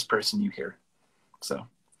the first person you hear. So...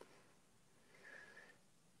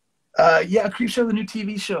 yeah, Creepshow, the new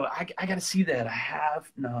TV show. I got to see that. I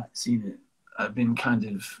have not seen it. I've been kind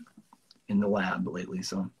of in the lab lately,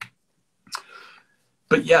 so.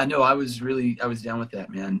 But yeah, no, I was down with that,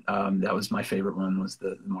 man. That was my favorite one, was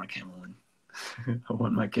the Mark Hamill one. I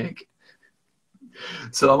won my cake.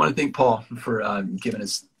 So I want to thank Paul for giving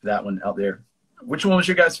us that one out there. Which one was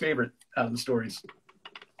your guys' favorite out of the stories?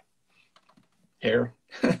 Hair.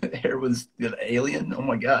 Hair was the alien. Oh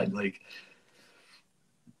my God. Like,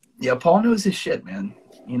 yeah, Paul knows his shit, man.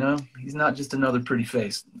 You know, he's not just another pretty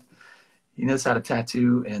face. He knows how to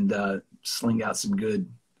tattoo and sling out some good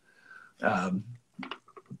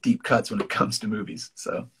deep cuts when it comes to movies.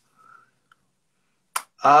 So,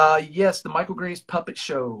 yes, the Michael Gray's Puppet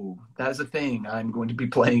Show. That is a thing I'm going to be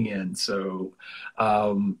playing in. So,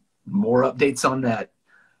 more updates on that.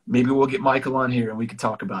 Maybe we'll get Michael on here and we could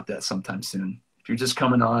talk about that sometime soon. If you're just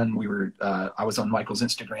coming on, I was on Michael's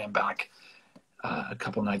Instagram back a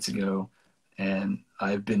couple nights ago, and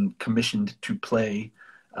I've been commissioned to play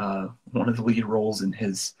one of the lead roles in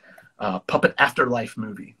his Puppet Afterlife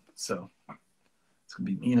movie. So it's gonna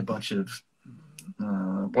be me and a bunch of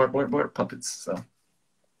puppets. So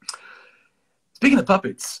speaking of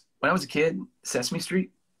puppets, when I was a kid, Sesame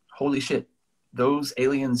Street, holy shit, those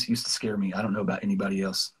aliens used to scare me. I don't know about anybody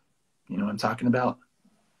else. You know what I'm talking about?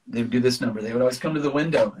 They would do this number. They would always come to the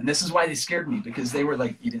window. And this is why they scared me, because they were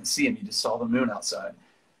like, you didn't see them. You just saw the moon outside.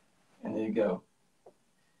 And they'd go,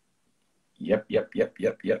 yep, yep, yep,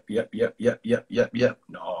 yep, yep, yep, yep, yep, yep, yep, yep.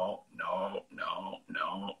 No, no, no,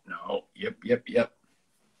 no, no, yep, yep, yep.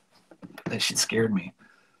 That shit scared me.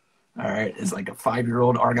 All right. It's like a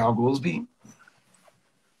 5-year-old Argyle Goolsby.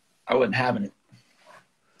 I wasn't having it.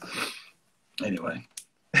 Anyway.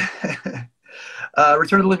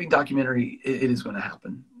 Return of the Living documentary, it is going to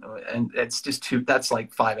happen. And it's just that's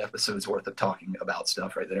like 5 episodes worth of talking about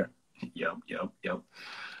stuff right there. Yep.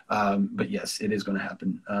 But yes, it is going to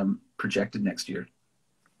happen. Projected next year.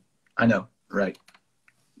 I know, right?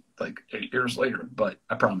 Like 8 years later, but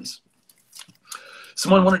I promise.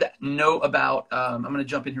 Someone wanted to know about, I'm going to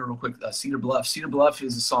jump in here real quick, Cedar Bluff. Cedar Bluff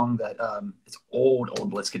is a song that, it's old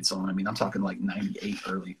Blitzkid song. I mean, I'm talking like 98,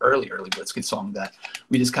 early Blitzkid song that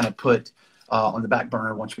we just kind of put on the back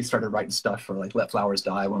burner once we started writing stuff for like Let Flowers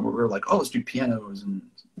Die, when we were like, oh, let's do pianos and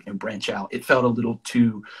branch out. It felt a little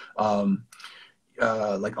too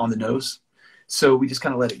like on the nose. So we just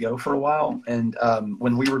kind of let it go for a while. And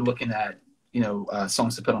when we were looking at,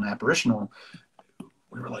 songs to put on Apparitional,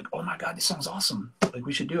 we were like, oh my God, this song's awesome. Like,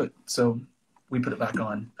 we should do it. So we put it back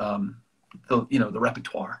on the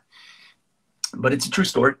repertoire. But it's a true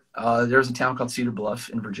story. There's a town called Cedar Bluff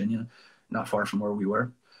in Virginia, not far from where we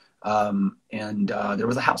were. And there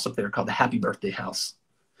was a house up there called the Happy Birthday House.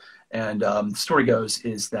 And the story goes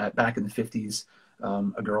is that back in the 50s,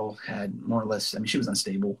 a girl had more or less, I mean, she was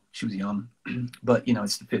unstable. She was young, but,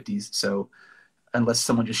 it's the 50s. So unless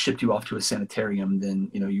someone just shipped you off to a sanitarium,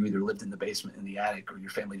 then, you either lived in the basement, in the attic, or your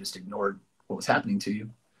family just ignored what was happening to you.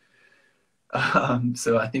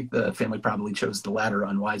 So I think the family probably chose the latter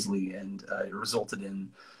unwisely, and it resulted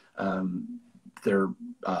in their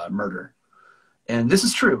murder. And this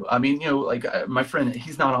is true. I mean, my friend,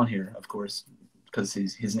 he's not on here, of course, because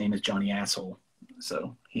his name is Johnny Asshole.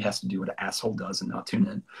 So he has to do what an asshole does and not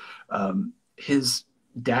tune in. His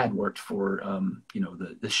dad worked for,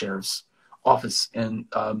 the sheriff's office, and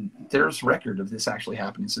there's record of this actually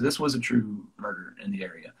happening. So this was a true murder in the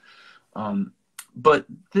area. But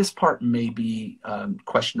this part may be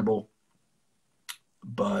questionable,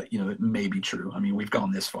 but, it may be true. I mean, we've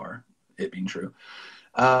gone this far, it being true.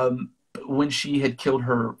 When she had killed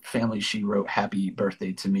her family, she wrote "Happy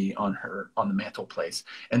Birthday" to me on the mantelpiece.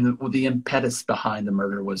 And the impetus behind the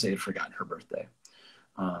murder was they had forgotten her birthday.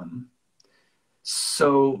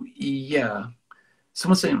 So yeah,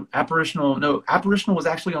 someone saying Apparitional. No, Apparitional was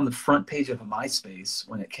actually on the front page of MySpace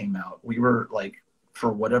when it came out. We were like,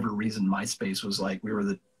 for whatever reason, MySpace was like, we were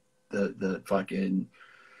the fucking,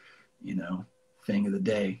 thing of the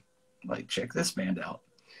day. Like, check this band out.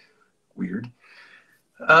 Weird.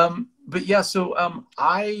 But yeah, so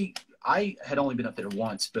I had only been up there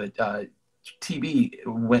once, but TB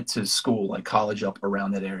went to school, like college, up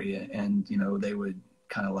around that area, and they would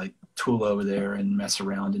kind of like tool over there and mess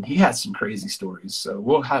around, and he had some crazy stories. So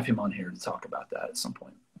we'll have him on here to talk about that at some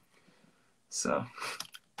point. So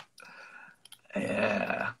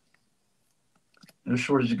yeah, no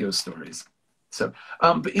shortage of ghost stories. So,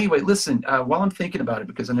 but anyway, listen, while I'm thinking about it,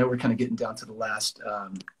 because I know we're kind of getting down to the last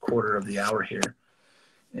quarter of the hour here.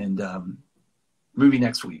 And movie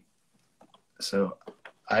next week. So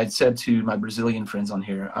I had said to my Brazilian friends on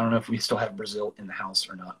here, I don't know if we still have Brazil in the house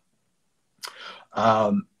or not.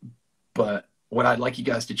 But what I'd like you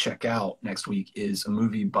guys to check out next week is a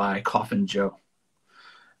movie by Coffin Joe.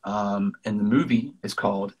 And the movie is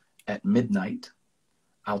called At Midnight,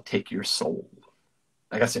 I'll Take Your Soul.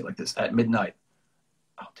 I gotta say it like this: At midnight,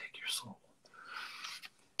 I'll take your soul.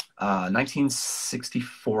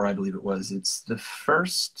 1964, I believe it was. It's the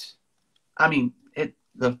first, I mean,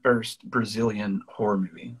 the first Brazilian horror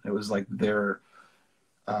movie. It was like their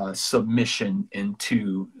submission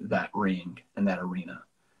into that ring and that arena.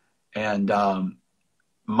 And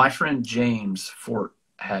my friend James Fort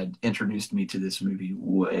had introduced me to this movie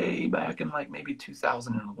way back in like maybe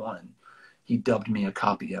 2001. He dubbed me a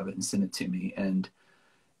copy of it and sent it to me. And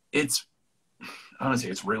it's, honestly,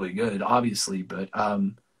 it's really good, obviously. But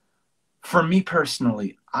for me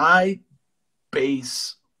personally, I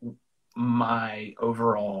base my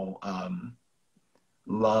overall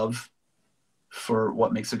love for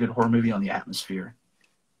what makes a good horror movie on the atmosphere.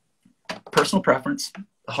 Personal preference.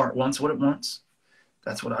 The heart wants what it wants.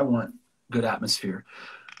 That's what I want. Good atmosphere.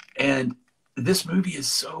 And this movie is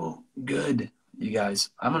so good, you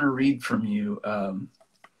guys. I'm going to read from you the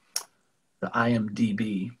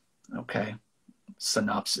IMDb, okay?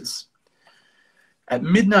 Synopsis. At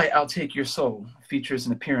Midnight, I'll Take Your Soul features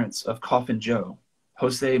an appearance of Coffin Joe,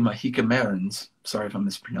 Jose Majica Marins, sorry if I'm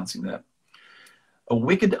mispronouncing that, a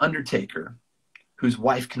wicked undertaker whose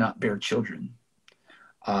wife cannot bear children.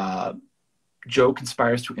 Joe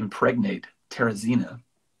conspires to impregnate Teresina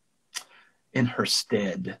in her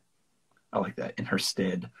stead. I like that, in her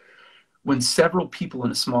stead. When several people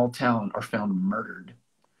in a small town are found murdered,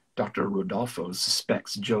 Dr. Rodolfo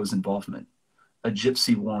suspects Joe's involvement. A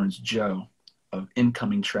gypsy warns Joe of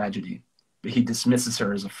incoming tragedy, but he dismisses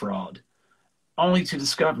her as a fraud, only to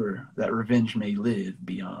discover that revenge may live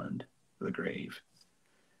beyond the grave.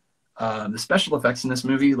 The special effects in this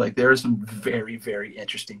movie, like, there are some very, very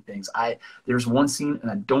interesting things. There's one scene, and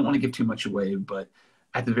I don't want to give too much away, but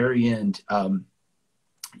at the very end,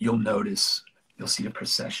 you'll see a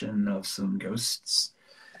procession of some ghosts.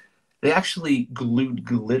 They actually glued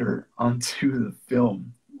glitter onto the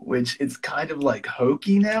film, which it's kind of like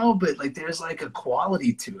hokey now, but like there's like a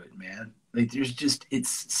quality to it, man. Like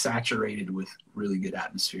it's saturated with really good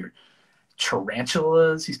atmosphere.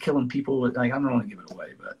 Tarantulas, he's killing people with, like, I don't want to give it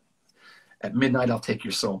away, but At Midnight, I'll Take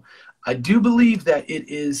Your Soul. I do believe that it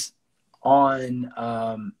is on,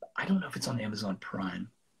 I don't know if it's on Amazon Prime.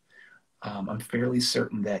 I'm fairly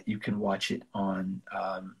certain that you can watch it on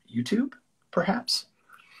YouTube, perhaps.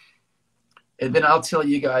 And then I'll tell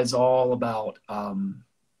you guys all about,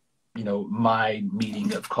 my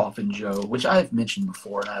meeting of Coffin Joe, which I have mentioned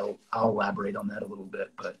before, and I'll elaborate on that a little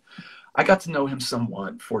bit. But I got to know him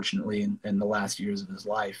somewhat, fortunately, in the last years of his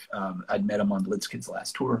life. I'd met him on Blitzkid's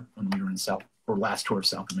last tour when we were in last tour of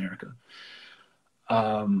South America.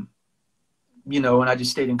 And I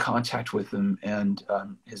just stayed in contact with him and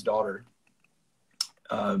his daughter.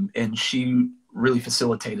 And she really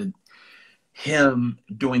facilitated him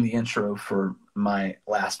doing the intro for my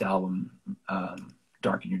last album,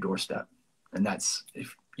 Dark in Your Doorstep. And that's,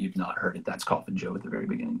 if you've not heard it, that's Coffin Joe at the very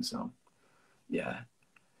beginning. So, yeah.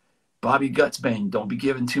 Bobby Gutsbane, don't be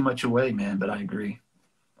giving too much away, man, but I agree.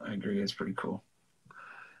 It's pretty cool.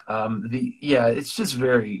 It's just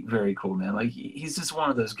very, very cool, man. Like, he's just one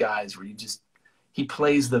of those guys where he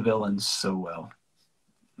plays the villains so well,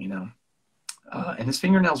 and his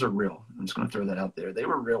fingernails are real. I'm just going to throw that out there. They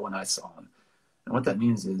were real when I saw him. And what that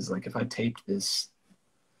means is, like, if I taped this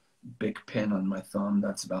big pin on my thumb,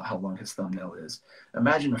 that's about how long his thumbnail is.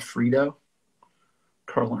 Imagine a Frito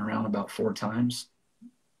curling around about 4 times,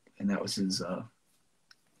 and that was his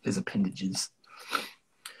appendages.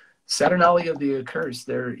 Saturnalia of the Accursed,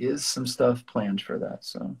 there is some stuff planned for that.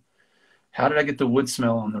 So, how did I get the wood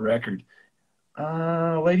smell on the record?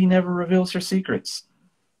 Lady never reveals her secrets.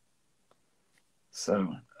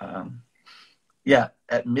 So,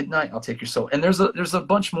 At Midnight, I'll Take Your Soul. And there's a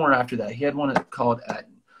bunch more after that. He had one called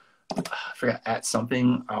At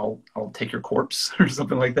Something, I'll Take Your Corpse or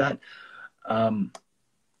something like that.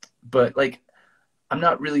 But like, I'm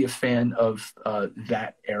not really a fan of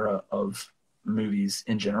that era of movies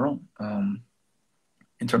in general, in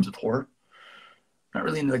terms of horror. Not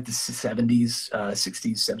really into like the 70s,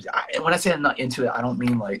 60s, 70s. When I say I'm not into it, I don't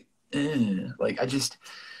mean like I just,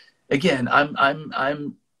 again,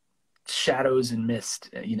 I'm shadows and mist,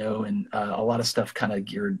 and a lot of stuff kind of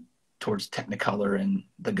geared towards Technicolor and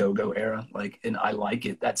the go-go era. Like, and I like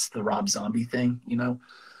it. That's the Rob Zombie thing,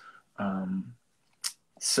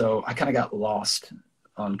 So I kind of got lost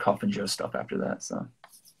on Coffin Joe stuff after that. So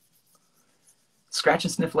scratch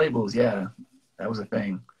and sniff labels, yeah, that was a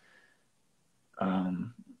thing.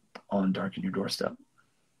 On Dark in Your Doorstep.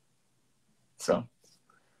 So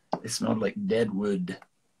it smelled like dead wood,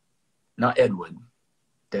 not Ed Wood,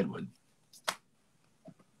 dead wood.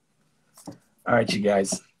 All right, you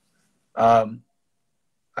guys. I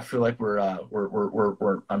feel like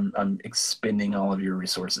I'm expending all of your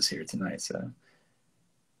resources here tonight. So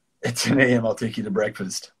at 10 a.m. I'll take you to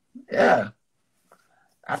breakfast. Yeah.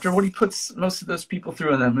 After what he puts most of those people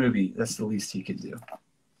through in that movie, that's the least he could do.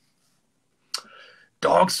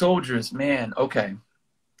 Dog Soldiers, man. Okay.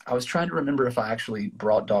 I was trying to remember if I actually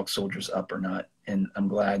brought Dog Soldiers up or not, and I'm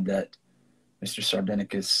glad that Mr.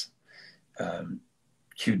 Sardinicus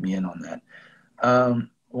cued me in on that.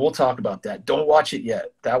 We'll talk about that. Don't watch it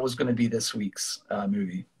yet. That was going to be this week's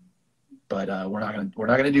movie, but we're not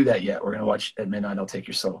gonna do that yet. We're gonna watch At Midnight I'll Take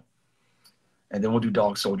Your Soul, and then we'll do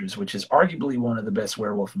Dog Soldiers, which is arguably one of the best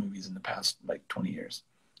werewolf movies in the past like 20 years.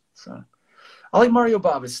 So I like Mario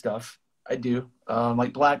Bava's stuff. I do.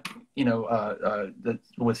 Like Black,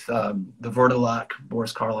 with the Vertilac,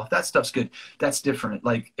 Boris Karloff. That stuff's good. That's different.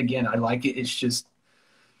 Like, again, I like it. It's just,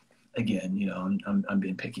 again, I'm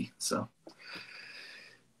being picky. So,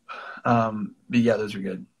 but yeah, those are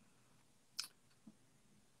good.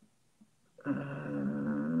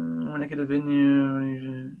 When I get a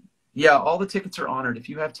venue, yeah, all the tickets are honored. If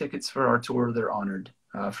you have tickets for our tour, they're honored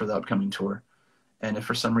for the upcoming tour. And if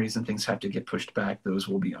for some reason things have to get pushed back, those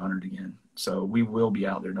will be honored again. So we will be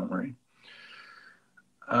out there, don't worry.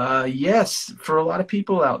 Yes, for a lot of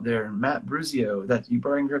people out there, Matt Bruzio, that you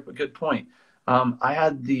bring up a good point. I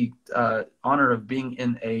had the honor of being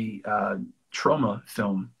in a trauma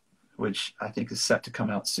film, which I think is set to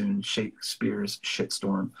come out soon, Shakespeare's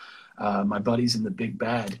Shitstorm. My buddies in the Big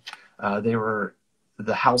Bad, they were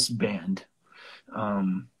the house band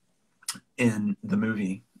in the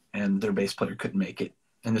movie, and their bass player couldn't make it.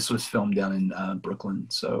 And this was filmed down in Brooklyn.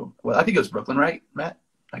 So, well, I think it was Brooklyn, right, Matt?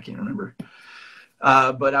 I can't remember.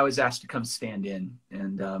 But I was asked to come stand in,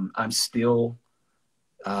 and I'm still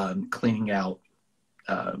cleaning out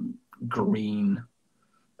green,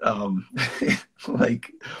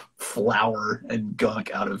 like flour and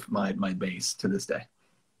gunk out of my bass to this day.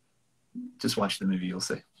 Just watch the movie, you'll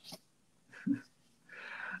see.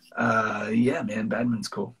 Yeah, man, Badman's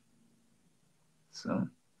cool. So.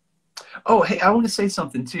 Oh, hey, I want to say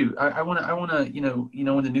something too. I want to,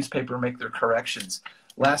 in the newspaper make their corrections.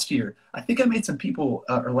 Last year, I think I made some people,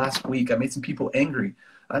 or last week, I made some people angry.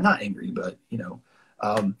 Not angry, but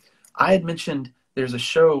I had mentioned there's a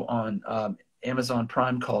show on Amazon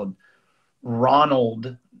Prime called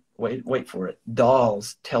Ronald. Wait for it.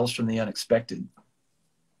 Dahl's Tales from the Unexpected.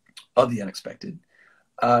 Of the Unexpected.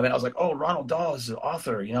 And I was like, oh, Ronald Dahl is the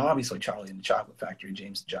author. Obviously Charlie and the Chocolate Factory,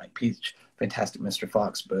 James the Giant Peach, Fantastic Mr.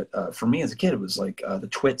 Fox. But for me as a kid, it was like the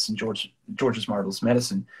Twits and George's Marvelous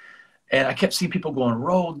Medicine. And I kept seeing people going,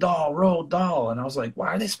 Roald Dahl. And I was like, why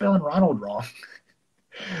are they spelling Ronald wrong?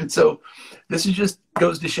 So this just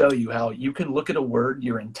goes to show you how you can look at a word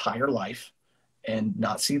your entire life and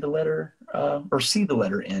not see the letter or see the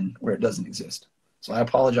letter N where it doesn't exist. So I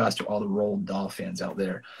apologize to all the Roald Dahl fans out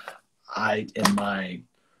there. In my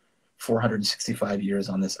 465 years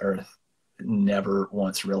on this earth, never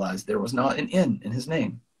once realized there was not an N in his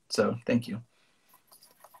name. So thank you.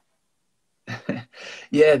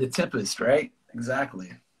 Yeah, The Tempest, right?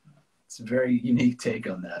 Exactly. It's a very unique take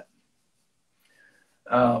on that.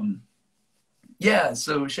 Yeah,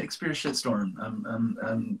 so Shakespeare's Shitstorm.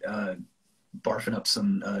 I'm barfing up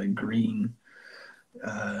some green.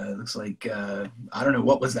 Looks like I don't know,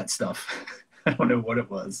 what was that stuff. I don't know what it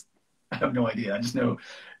was. I have no idea. I just know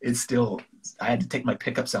it's still, I had to take my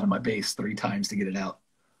pickups out of my bass 3 times to get it out.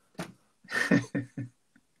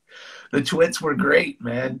 The Twits were great,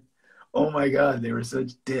 man. Oh my God, they were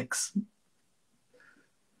such dicks.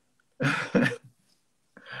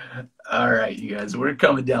 All right, you guys, we're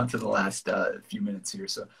coming down to the last few minutes here.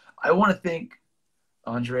 So I want to thank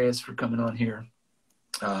Andreas for coming on here,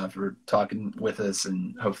 for talking with us,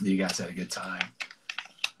 and hopefully you guys had a good time.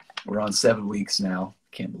 We're on 7 weeks now.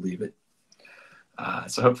 Can't believe it.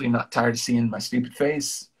 So hopefully you're not tired of seeing my stupid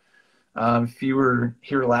face. If you were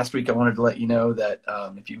here last week, I wanted to let you know that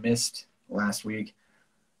if you missed last week,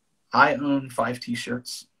 I own 5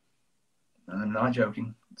 T-shirts. I'm not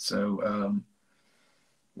joking. So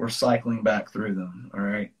we're cycling back through them. All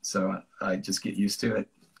right. So I just get used to it.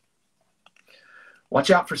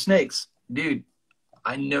 Watch out for snakes. Dude,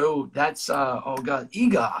 I know that's, oh God,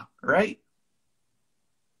 EGA, right?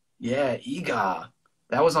 Yeah, EGA.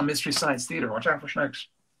 That was on Mystery Science Theater. Watch out for snakes.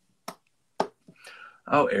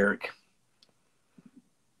 Oh, Eric.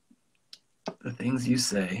 The things you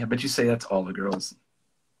say. I bet you say that to all the girls.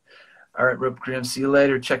 All right, Rope Grim. See you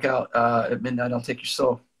later. Check out At Midnight I'll Take Your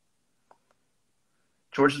Soul.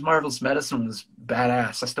 George's Marvelous Medicine was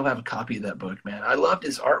badass. I still have a copy of that book, man. I loved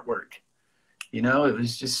his artwork. It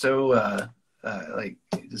was just so like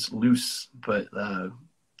just loose, but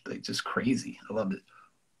like just crazy. I loved it.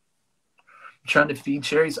 Trying to feed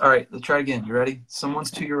cherries. All right, let's try again. You ready?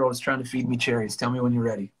 Someone's 2-year-old is trying to feed me cherries. Tell me when you're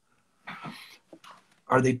ready.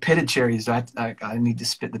 Are they pitted cherries? I need to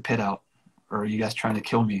spit the pit out. Or are you guys trying to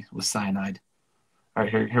kill me with cyanide? All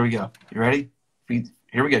right, here we go. You ready?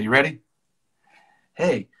 Here we go. You ready?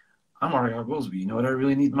 Hey, I'm Argyle Goolsby. You know what I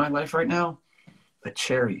really need in my life right now? A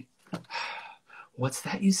cherry. What's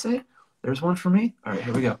that you say? There's one for me? All right,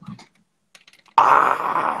 here we go.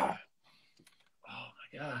 Ah! Oh,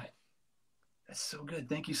 my God. That's so good.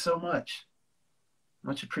 Thank you so much.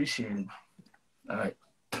 Much appreciated. All right.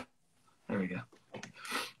 There we go.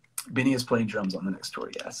 Benny is playing drums on the next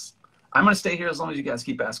tour, yes. I'm going to stay here as long as you guys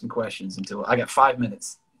keep asking questions until I got 5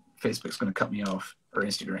 minutes. Facebook's going to cut me off, or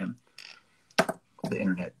Instagram, the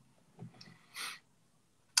internet.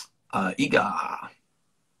 Iga.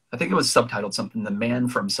 I think it was subtitled something, The Man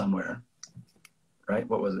from Somewhere. Right?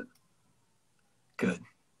 What was it? Good.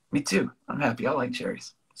 Me too. I'm happy. I like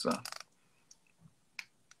cherries. So.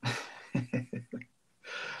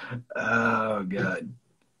 Oh, God.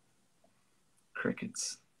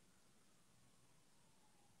 Crickets.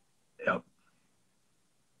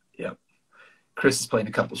 Yep. Chris is playing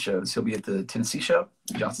a couple shows. He'll be at the Tennessee show,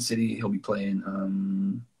 Johnson City. He'll be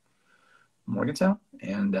playing Morgantown,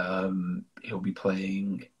 and he'll be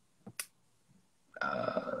playing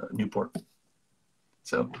Newport.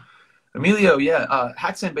 So, Emilio, yeah,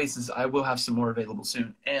 hacks and basses. I will have some more available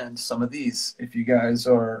soon, and some of these if you guys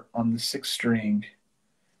are on the 6-string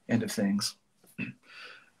end of things.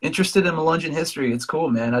 Interested in Melungeon history? It's cool,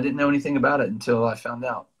 man. I didn't know anything about it until I found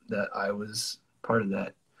out that I was part of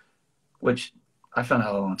that, which I found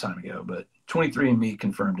out a long time ago, but 23andMe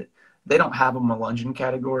confirmed it. They don't have a Melungeon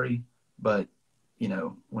category, but, you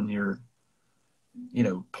know, when you're, you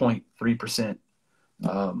know, 0.3%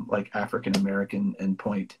 like African American and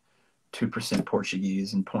 0.2%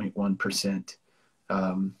 Portuguese and 0.1%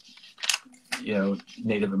 you know,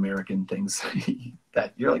 Native American, things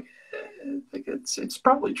that you're like, it's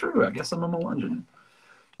probably true. I guess I'm a Melungeon.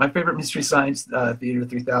 My favorite Mystery Science Theater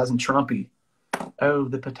 3000, Trumpy. Oh,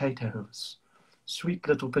 the potatoes. Sweet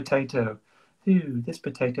little potato. Ooh, this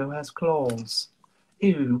potato has claws.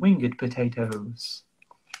 Ew, winged potatoes.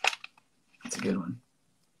 That's a good one.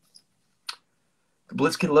 The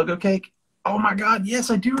Blitzkid logo cake. Oh my God, yes,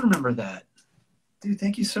 I do remember that. Dude,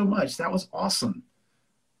 thank you so much. That was awesome.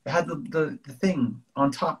 It had the thing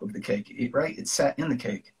on top of the cake, right? It sat in the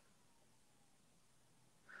cake.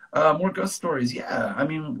 More ghost stories. Yeah, I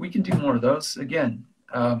mean, we can do more of those. Again,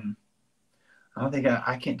 I don't think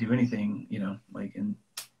I can't do anything, you know, like in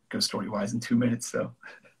ghost story wise in 2 minutes. So,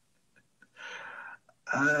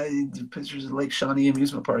 pictures of Lake Shawnee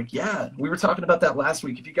Amusement Park. Yeah, we were talking about that last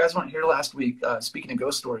week. If you guys weren't here last week, speaking of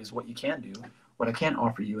ghost stories, what you can do, what I can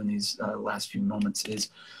offer you in these last few moments is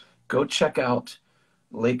go check out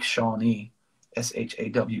Lake Shawnee,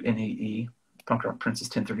 SHAWNEE. Punk Rock Princess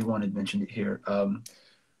 1031 had mentioned it here,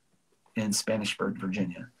 in Spanisburg,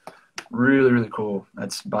 Virginia. Really, really cool.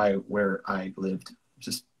 That's by where I lived,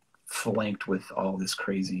 just flanked with all this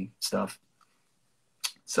crazy stuff.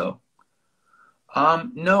 So,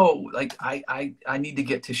 no, like I need to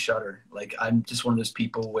get to Shudder. Like I'm just one of those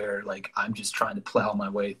people where like I'm just trying to plow my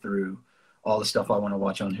way through all the stuff I want to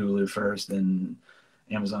watch on Hulu first and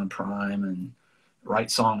Amazon Prime and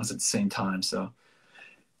write songs at the same time. So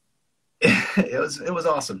it was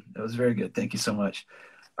awesome. It was very good. Thank you so much.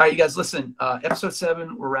 All right, you guys, listen, episode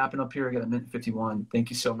 7, we're wrapping up here. I got a minute 51. Thank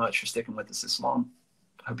you so much for sticking with us this long.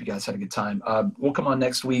 I hope you guys had a good time. We'll come on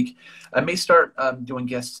next week. I may start doing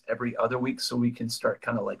guests every other week so we can start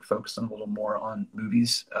kind of like focusing a little more on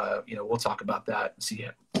movies. You know, we'll talk about that and see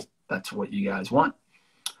if that's what you guys want.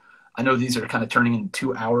 I know these are kind of turning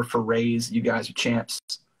into 2-hour forays. You guys are champs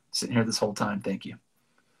sitting here this whole time. Thank you.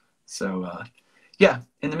 So, yeah,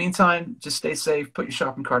 in the meantime, just stay safe. Put your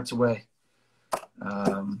shopping carts away.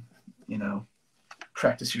 You know,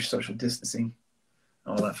 practice your social distancing,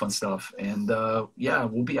 all that fun stuff. And yeah,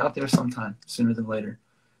 we'll be out there sometime sooner than later.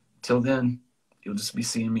 Till then, you'll just be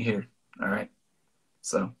seeing me here. All right.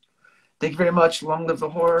 So thank you very much. Long live the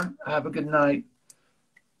horror. Have a good night.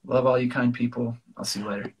 Love all you kind people. I'll see you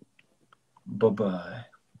later. Bye-bye.